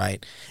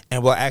 right?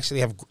 And we'll actually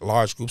have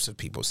large groups of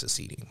people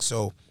seceding.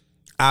 So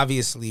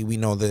obviously we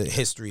know the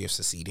history of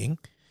seceding,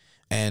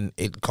 and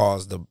it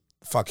caused the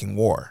fucking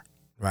war,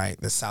 right?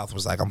 The South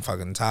was like, I'm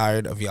fucking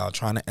tired of y'all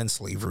trying to end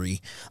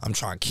slavery. I'm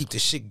trying to keep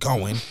this shit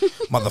going,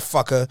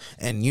 motherfucker.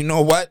 And you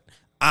know what?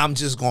 I'm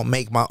just going to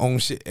make my own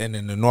shit. And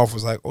then the North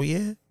was like, oh,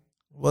 yeah?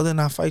 Well, then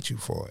I'll fight you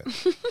for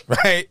it,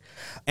 right?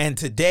 And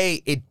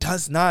today, it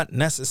does not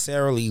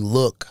necessarily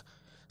look.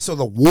 So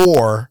the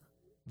war,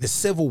 the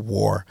Civil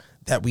War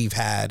that we've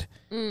had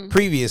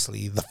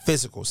previously, the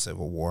physical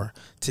Civil War,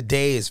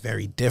 today is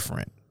very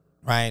different,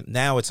 right?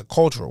 Now it's a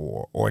cultural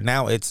war, or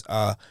now it's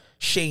a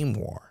shame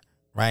war,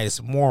 right? It's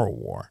a moral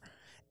war.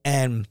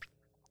 And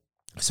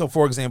so,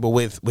 for example,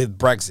 with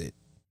Brexit,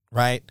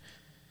 right?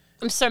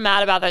 I'm so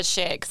mad about that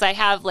shit because I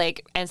have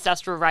like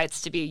ancestral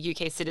rights to be a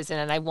UK citizen,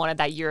 and I wanted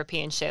that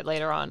European shit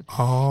later on.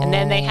 Oh. And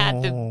then they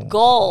had the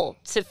goal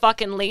to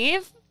fucking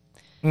leave.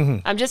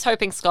 I'm just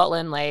hoping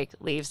Scotland like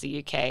leaves the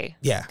UK.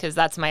 Yeah. Because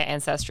that's my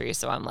ancestry.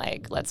 So I'm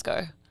like, let's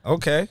go.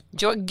 Okay.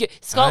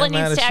 Scotland I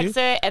ain't needs to mad at you.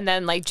 exit and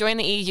then like join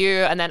the EU,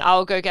 and then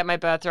I'll go get my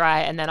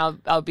birthright, and then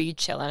I'll be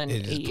chilling in It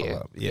the just EU. pull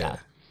up. Yeah.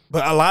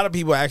 But a lot of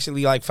people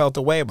actually like felt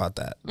a way about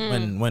that.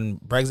 When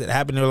Brexit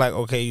happened, they were like,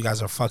 okay, you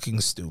guys are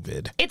fucking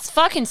stupid. It's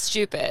fucking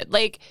stupid.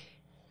 Like,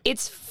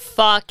 it's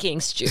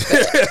fucking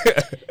stupid.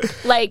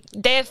 Like,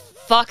 they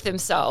fuck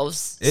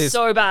themselves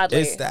so badly.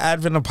 It's the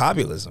advent of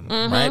populism,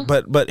 right?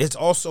 But it's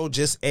also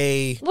just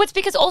a... Well, it's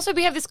because also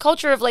we have this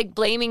culture of like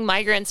blaming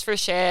migrants for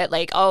shit.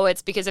 Like, oh,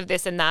 it's because of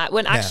this and that.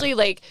 When actually,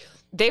 like,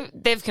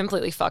 they've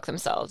completely fucked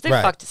themselves. They've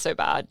fucked it so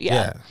bad.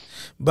 Yeah.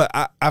 But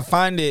I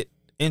find it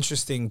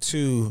interesting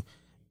too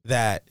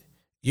that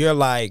you're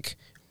like,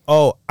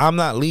 oh, I'm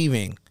not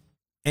leaving.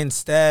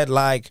 Instead,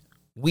 like,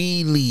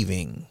 we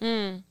leaving.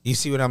 You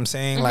see what I'm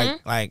saying?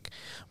 Like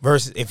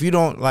versus if you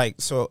don't like.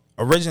 So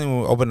originally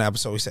when we opened the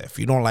episode, we said if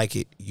you don't like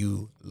it,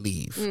 you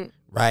leave.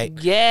 Right?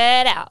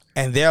 Get out.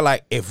 And they're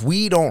like, if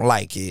we don't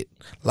like it,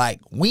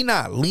 like, we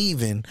not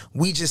leaving.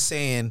 We just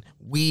saying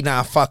we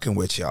not fucking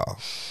with y'all,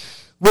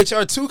 which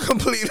are two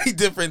completely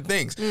different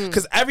things.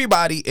 Because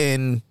everybody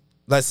in,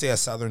 let's say, a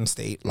southern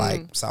state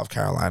like South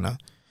Carolina,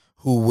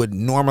 who would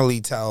normally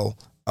tell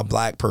a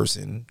black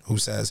person who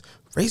says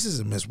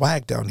racism is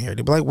whack down here,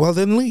 they'd be like, well,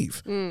 then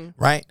leave,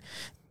 right?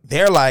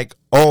 They're like,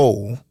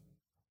 oh,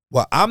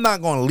 well, I'm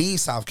not going to leave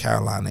South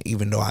Carolina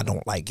even though I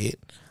don't like it.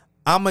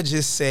 I'm going to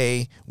just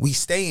say we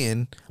stay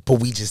in,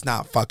 but we just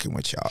not fucking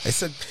with y'all.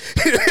 It's a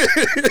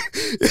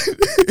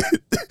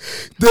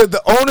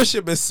the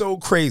ownership is so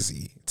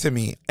crazy to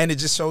me, and it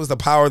just shows the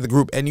power of the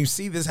group. And you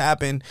see this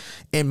happen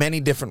in many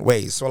different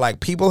ways. So like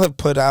people have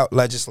put out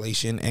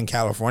legislation in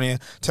California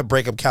to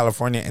break up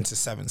California into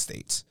 7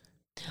 states.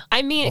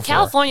 I mean,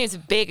 California is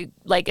big.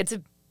 Like, it's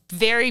a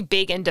very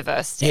big and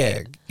diverse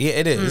state. Yeah,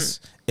 it is.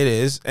 It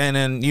is. And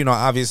then, you know,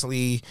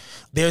 obviously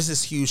there's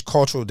this huge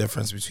cultural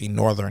difference between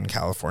Northern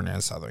California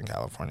and Southern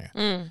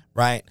California,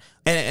 right?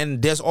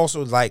 And there's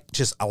also like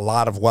just a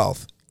lot of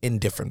wealth in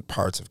different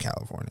parts of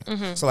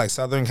California. So like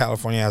Southern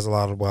California has a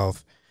lot of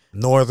wealth.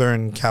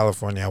 Northern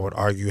California, I would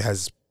argue,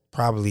 has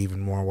probably even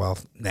more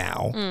wealth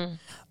now.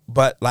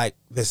 But like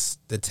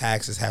the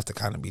taxes have to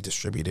kind of be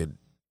distributed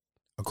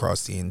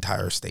across the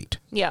entire state.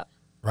 Yeah.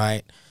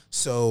 Right?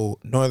 So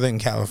Northern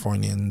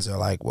Californians are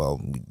like, well,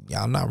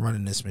 y'all not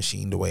running this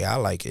machine the way I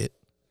like it.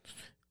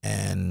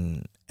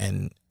 And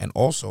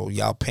also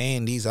y'all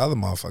paying these other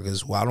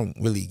motherfuckers who I don't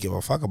really give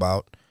a fuck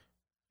about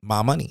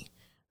my money.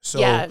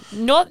 So I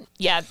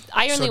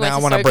only went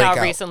to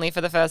SoCal recently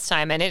for the first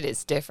time, and it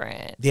is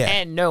different. Yeah.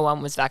 And no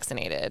one was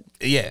vaccinated.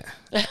 Yeah.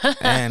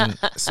 And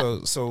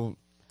so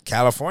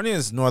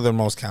California's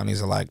northernmost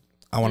counties are like,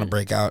 I want to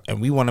break out,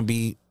 and we want to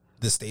be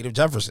the state of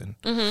Jefferson.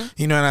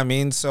 You know what I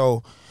mean?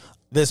 So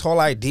this whole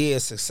idea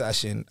of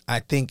succession,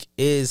 I think,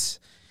 is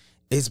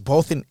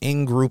both an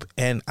in-group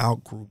and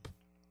out-group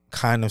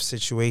kind of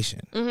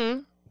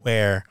situation,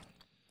 where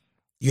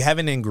you have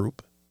an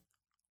in-group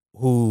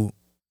who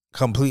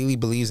completely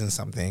believes in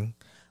something,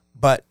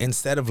 but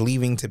instead of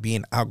leaving to be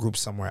an out-group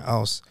somewhere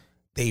else,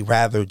 they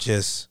rather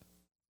just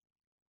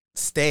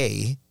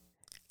stay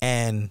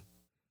and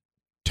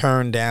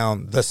turn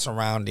down the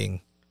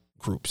surrounding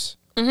groups.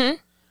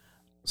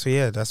 So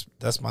yeah,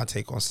 that's my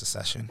take on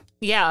secession.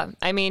 Yeah,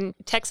 I mean,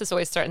 Texas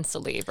always threatens to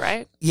leave,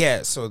 right?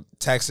 Yeah, so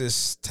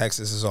Texas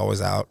is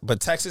always out, but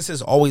Texas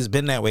has always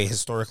been that way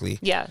historically.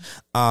 Yeah,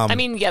 I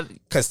mean, yeah,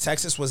 because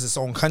Texas was its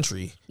own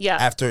country. Yeah,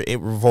 after it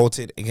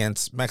revolted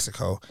against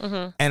Mexico,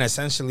 and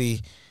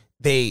essentially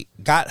they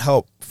got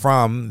help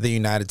from the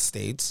United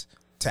States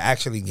to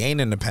actually gain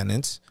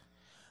independence.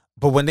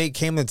 But when they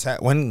became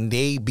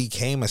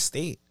a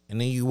state in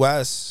the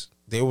U.S.,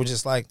 they were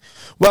just like,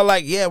 well,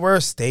 like, yeah, we're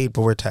a state,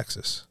 but we're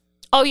Texas.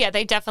 Oh, yeah,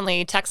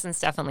 Texans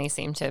definitely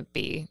seem to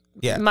be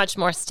much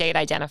more state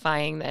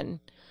identifying than.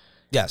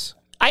 Yes.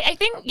 I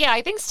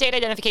think state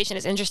identification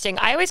is interesting.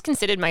 I always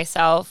considered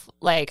myself,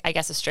 like, I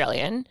guess,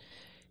 Australian.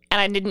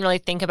 and I didn't really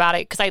think about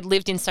it because I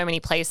lived in so many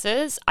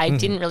places. I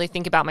didn't really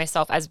think about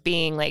myself as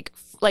being like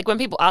when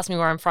people ask me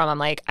where I'm from, I'm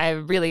like, I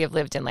really have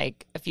lived in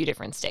like a few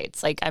different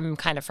states. Like I'm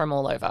kind of from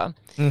all over.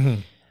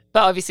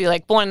 But obviously,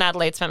 like born in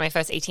Adelaide, spent my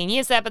first 18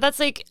 years there. But that's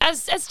like,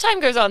 as time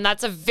goes on,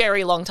 that's a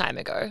very long time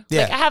ago.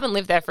 Yeah. Like I haven't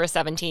lived there for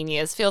 17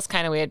 years. Feels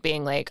kind of weird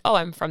being like, oh,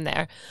 I'm from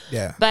there.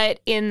 Yeah. But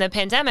in the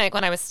pandemic,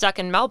 when I was stuck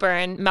in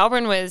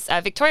Melbourne was,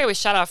 Victoria was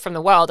shut off from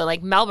the world. And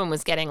like Melbourne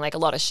was getting like a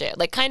lot of shit.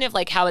 Like kind of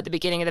like how at the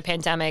beginning of the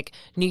pandemic,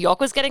 New York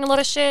was getting a lot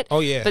of shit. Oh,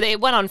 yeah. But it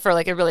went on for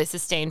like a really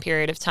sustained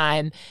period of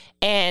time.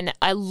 And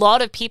a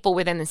lot of people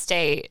within the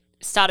state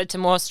started to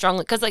more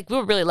strongly, because like we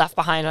were really left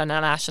behind on a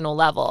national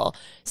level,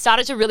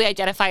 started to really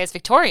identify as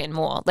Victorian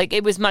more. Like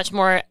it was much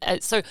more,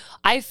 so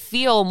I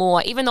feel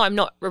more, even though I'm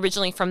not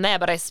originally from there,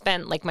 but I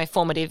spent like my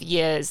formative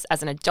years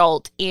as an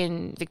adult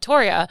in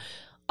Victoria,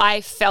 I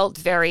felt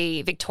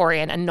very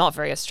Victorian and not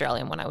very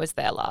Australian when I was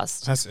there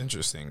last. That's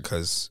interesting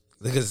because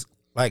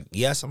like,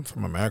 yes, I'm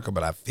from America,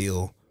 but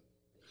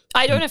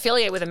I don't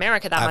affiliate with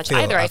America that much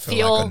either. I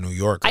feel like a New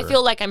Yorker. I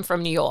feel like I'm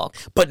from New York.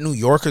 But New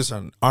Yorkers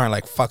aren't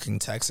like fucking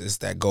Texas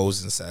that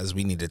goes and says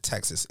we need a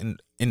Texas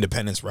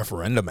Independence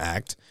Referendum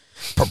Act,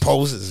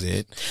 proposes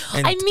it.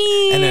 And, I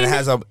mean, and then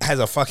has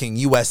a fucking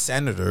U.S.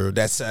 senator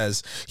that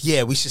says,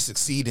 yeah, we should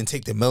succeed and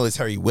take the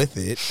military with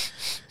it.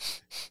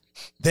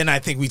 Then I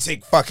think we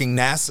take fucking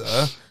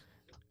NASA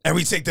and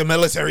we take the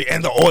military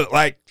and the oil.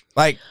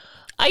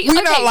 We're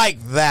not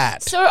like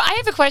that. So I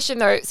have a question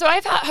though. So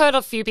I've heard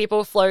a few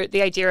people float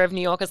the idea of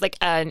New York as like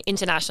an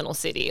international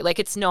city. Like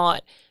it's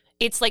not.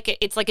 It's like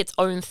its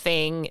own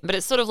thing, but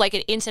it's sort of like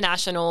an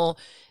international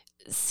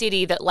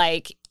city that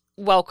like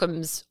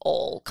welcomes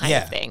all kind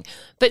of thing.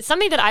 But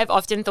something that I've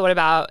often thought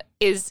about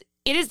is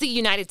it is the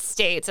United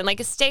States, and like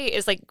a state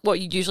is like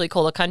what you usually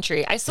call a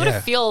country. I sort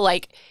of feel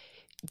like,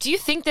 do you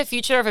think the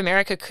future of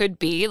America could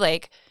be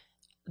like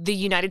the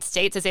United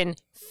States, as in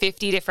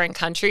 50 different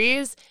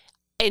countries?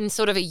 In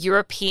sort of a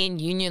European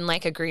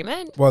Union-like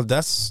agreement? Well,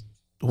 that's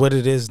what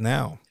it is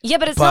now. Yeah,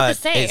 but it's not the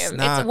same. It's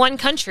not, one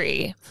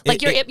country.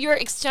 Like your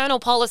external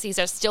policies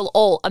are still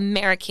all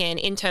American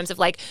in terms of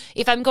like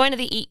if I'm going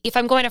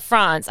to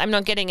France, I'm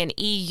not getting an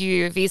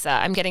EU visa.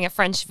 I'm getting a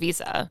French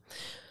visa.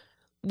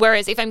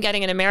 Whereas if I'm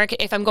going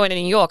to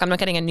New York, I'm not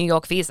getting a New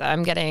York visa.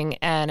 I'm getting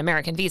an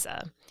American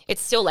visa.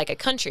 It's still like a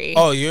country.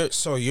 Oh,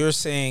 you're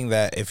saying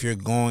that if you're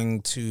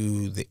going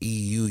to the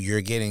EU,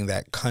 you're getting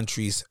that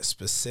country's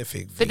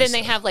specific visa. But then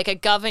they have like a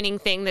governing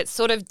thing that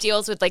sort of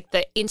deals with like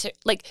that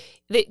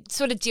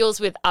sort of deals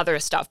with other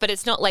stuff, but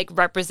it's not like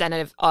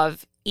representative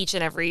of each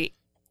and every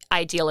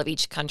ideal of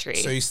each country.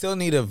 So you still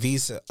need a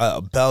visa, a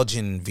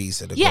Belgian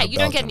visa to go to you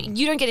Belgium.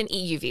 you don't get an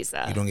EU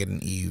visa. You don't get an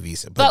EU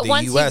visa. But the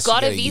once US, you've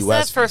got you a get visa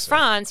US for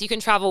France, you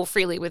can travel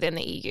freely within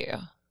the EU.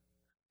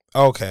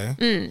 Okay.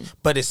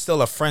 But it's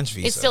still a French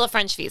visa. It's still a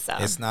French visa.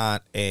 It's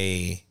not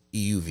a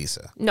EU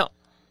visa. No.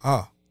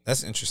 Oh,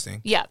 that's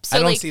interesting. Yeah. So I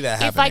don't like, see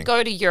that happening. if I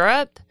go to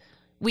Europe,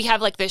 we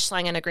have like the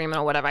Schengen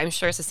agreement or whatever. I'm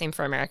sure it's the same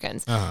for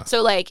Americans.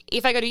 So like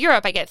if I go to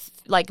Europe, I get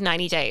like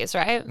 90 days,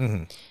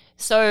 right?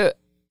 So,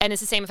 and it's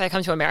the same if I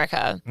come to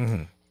America.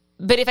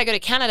 But if I go to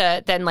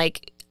Canada, then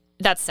like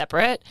that's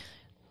separate.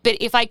 But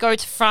if I go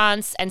to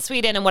France and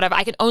Sweden and whatever,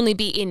 I can only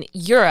be in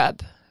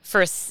Europe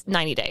for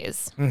 90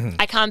 days.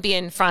 I can't be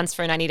in France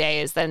for 90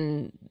 days,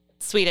 then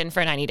Sweden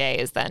for 90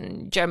 days,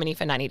 then Germany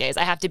for 90 days.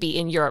 I have to be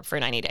in Europe for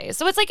 90 days.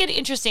 So it's like an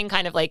interesting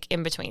kind of like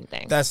in-between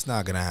thing. That's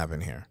not going to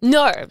happen here.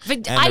 No,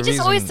 but I just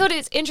always thought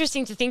it's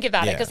interesting to think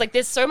about it because like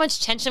there's so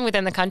much tension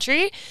within the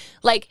country.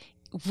 Like,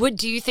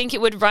 do you think it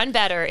would run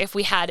better if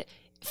we had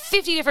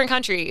 50 different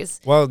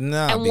countries? Well,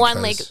 no, and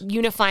one like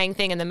unifying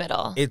thing in the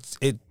middle.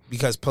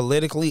 Because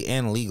politically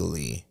and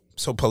legally.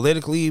 So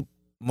politically,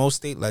 most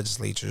state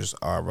legislatures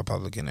are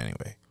Republican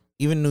anyway.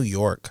 Even New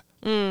York.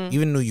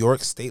 Even New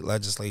York state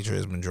legislature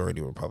is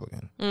majority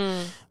Republican.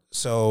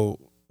 So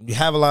you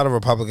have a lot of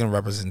Republican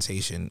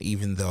representation,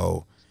 even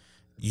though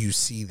you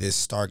see this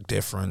stark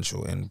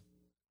differential in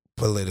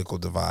political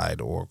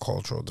divide or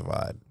cultural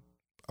divide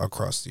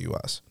across the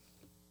U.S.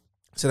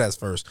 So that's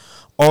first.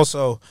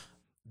 Also,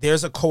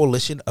 there's a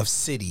coalition of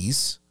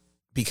cities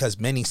because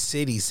many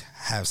cities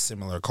have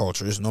similar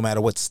cultures no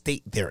matter what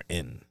state they're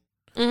in.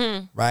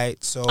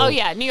 Right? So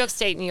New York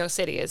State, New York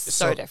City is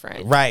so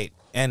different. Right.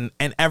 And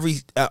every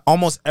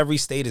almost every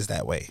state is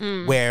that way,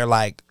 where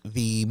like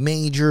the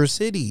major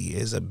city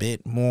is a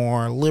bit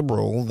more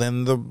liberal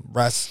than the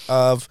rest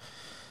of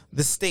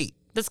the state.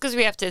 That's because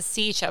we have to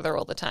see each other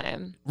all the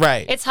time.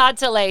 Right. It's hard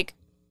to like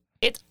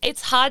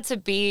it's hard to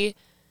be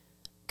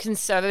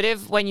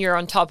conservative when you're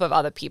on top of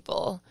other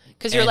people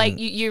because you're like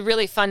you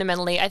really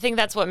fundamentally, I think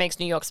that's what makes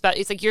New York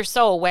special. It's like you're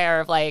so aware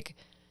of like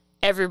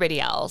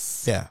everybody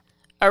else. Yeah.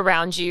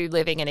 Around you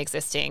living and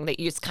existing that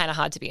it's kind of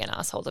hard to be an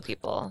asshole to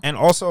people. And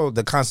also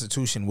the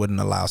Constitution wouldn't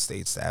allow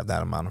states to have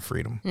that amount of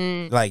freedom.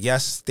 Like,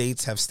 yes,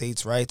 states have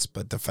states' rights,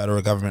 but the federal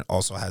government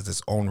also has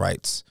its own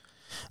rights.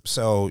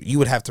 So you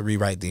would have to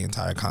rewrite the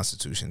entire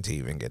Constitution to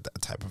even get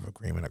that type of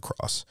agreement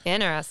across.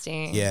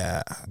 Interesting.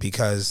 Yeah,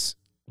 because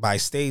by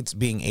states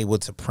being able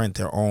to print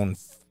their own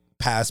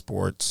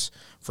passports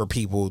for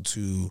people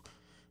to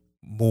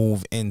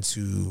move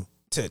into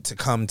to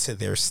come to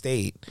their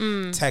state,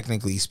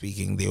 technically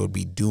speaking, they would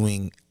be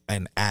doing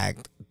an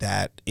act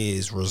that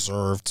is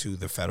reserved to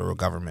the federal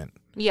government.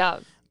 Yeah.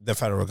 The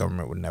federal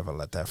government would never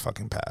let that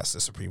fucking pass. The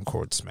Supreme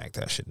Court would smack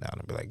that shit down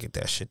and be like, get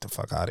that shit the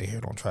fuck out of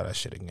here. Don't try that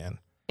shit again.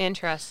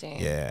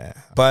 Interesting. Yeah.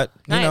 But,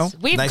 you know,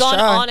 We've nice gone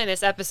try. on in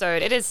this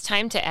episode. It is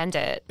time to end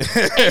it.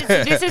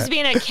 This has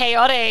been a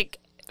chaotic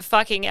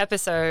fucking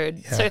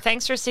episode. Yeah. So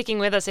thanks for sticking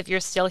with us. If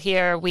you're still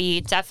here,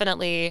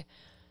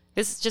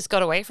 this just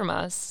got away from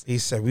us. He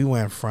said we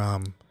went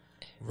from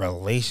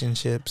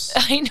relationships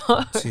I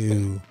know.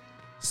 to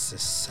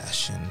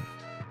secession.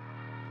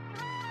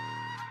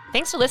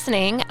 Thanks for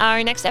listening.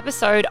 Our next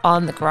episode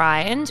on The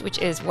Grind, which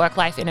is Work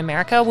Life in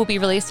America, will be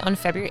released on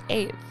February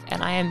 8th.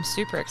 And I am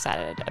super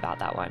excited about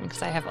that one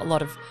because I have a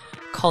lot of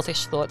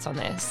cultish thoughts on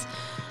this.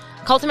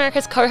 Cult America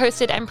is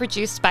co-hosted and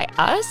produced by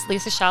us,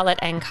 Lisa Charlotte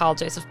and Carl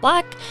Joseph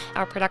Black.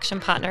 Our production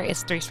partner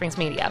is Three Springs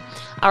Media.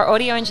 Our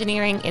audio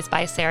engineering is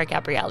by Sarah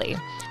Gabrielli.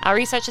 Our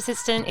research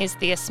assistant is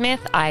Thea Smith.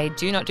 I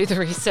do not do the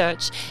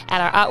research.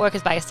 And our artwork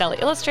is by Estella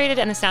Illustrated,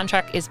 and the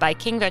soundtrack is by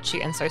King Virtue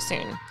and So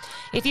Soon.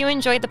 If you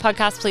enjoyed the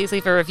podcast, please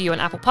leave a review on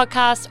Apple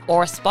Podcasts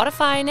or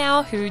Spotify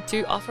now, who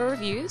do offer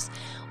reviews,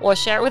 or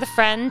share it with a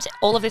friend.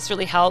 All of this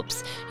really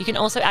helps. You can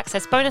also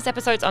access bonus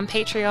episodes on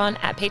Patreon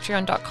at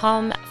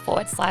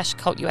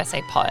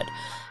patreon.com/cultusapod.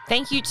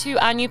 Thank you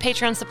to our new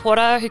Patreon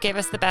supporter who gave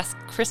us the best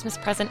Christmas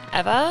present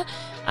ever,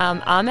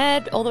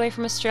 Ahmed, all the way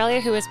from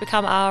Australia, who has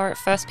become our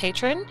first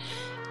patron.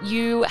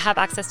 You have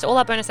access to all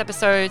our bonus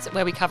episodes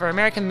where we cover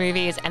American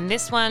movies, and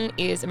this one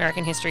is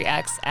American History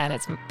X, and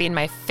it's been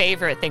my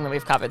favorite thing that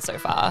we've covered so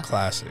far.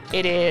 Classic.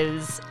 It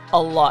is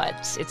a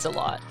lot. It's a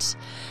lot.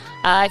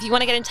 If you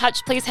want to get in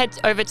touch, please head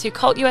over to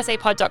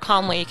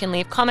cultusapod.com where you can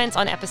leave comments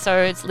on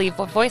episodes, leave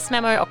a voice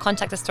memo, or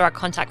contact us through our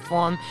contact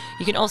form.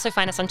 You can also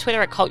find us on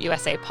Twitter at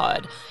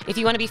cultusapod. If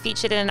you want to be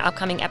featured in an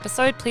upcoming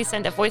episode, please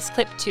send a voice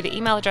clip to the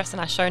email address in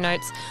our show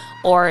notes,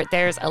 or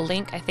there's a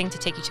link, I think, to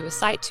take you to a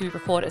site to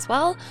record as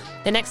well.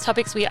 The next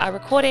topics we are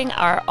recording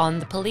are on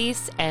the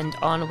police and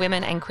on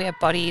women and queer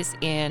bodies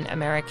in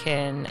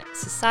American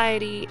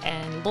society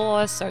and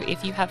law. So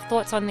if you have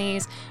thoughts on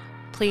these,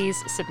 please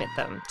submit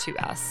them to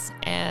us,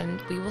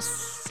 and we will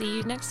see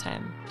you next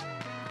time.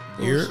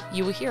 You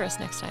will hear us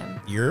next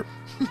time.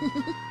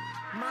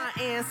 My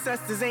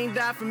ancestors ain't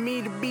died for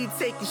me to be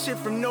taking shit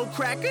from no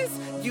crackers.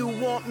 You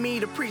want me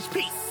to preach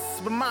peace,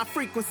 but my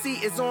frequency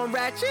is on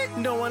ratchet.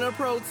 Don't wanna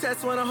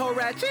protest, wanna hold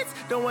ratchets.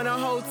 Don't wanna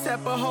hold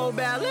tep or hold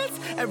balance.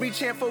 Every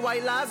chant for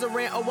white lies, a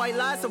rant of white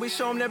lies, so we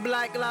show them that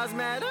black lives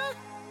matter.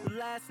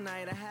 Last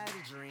night I had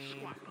a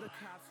dream. The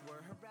cops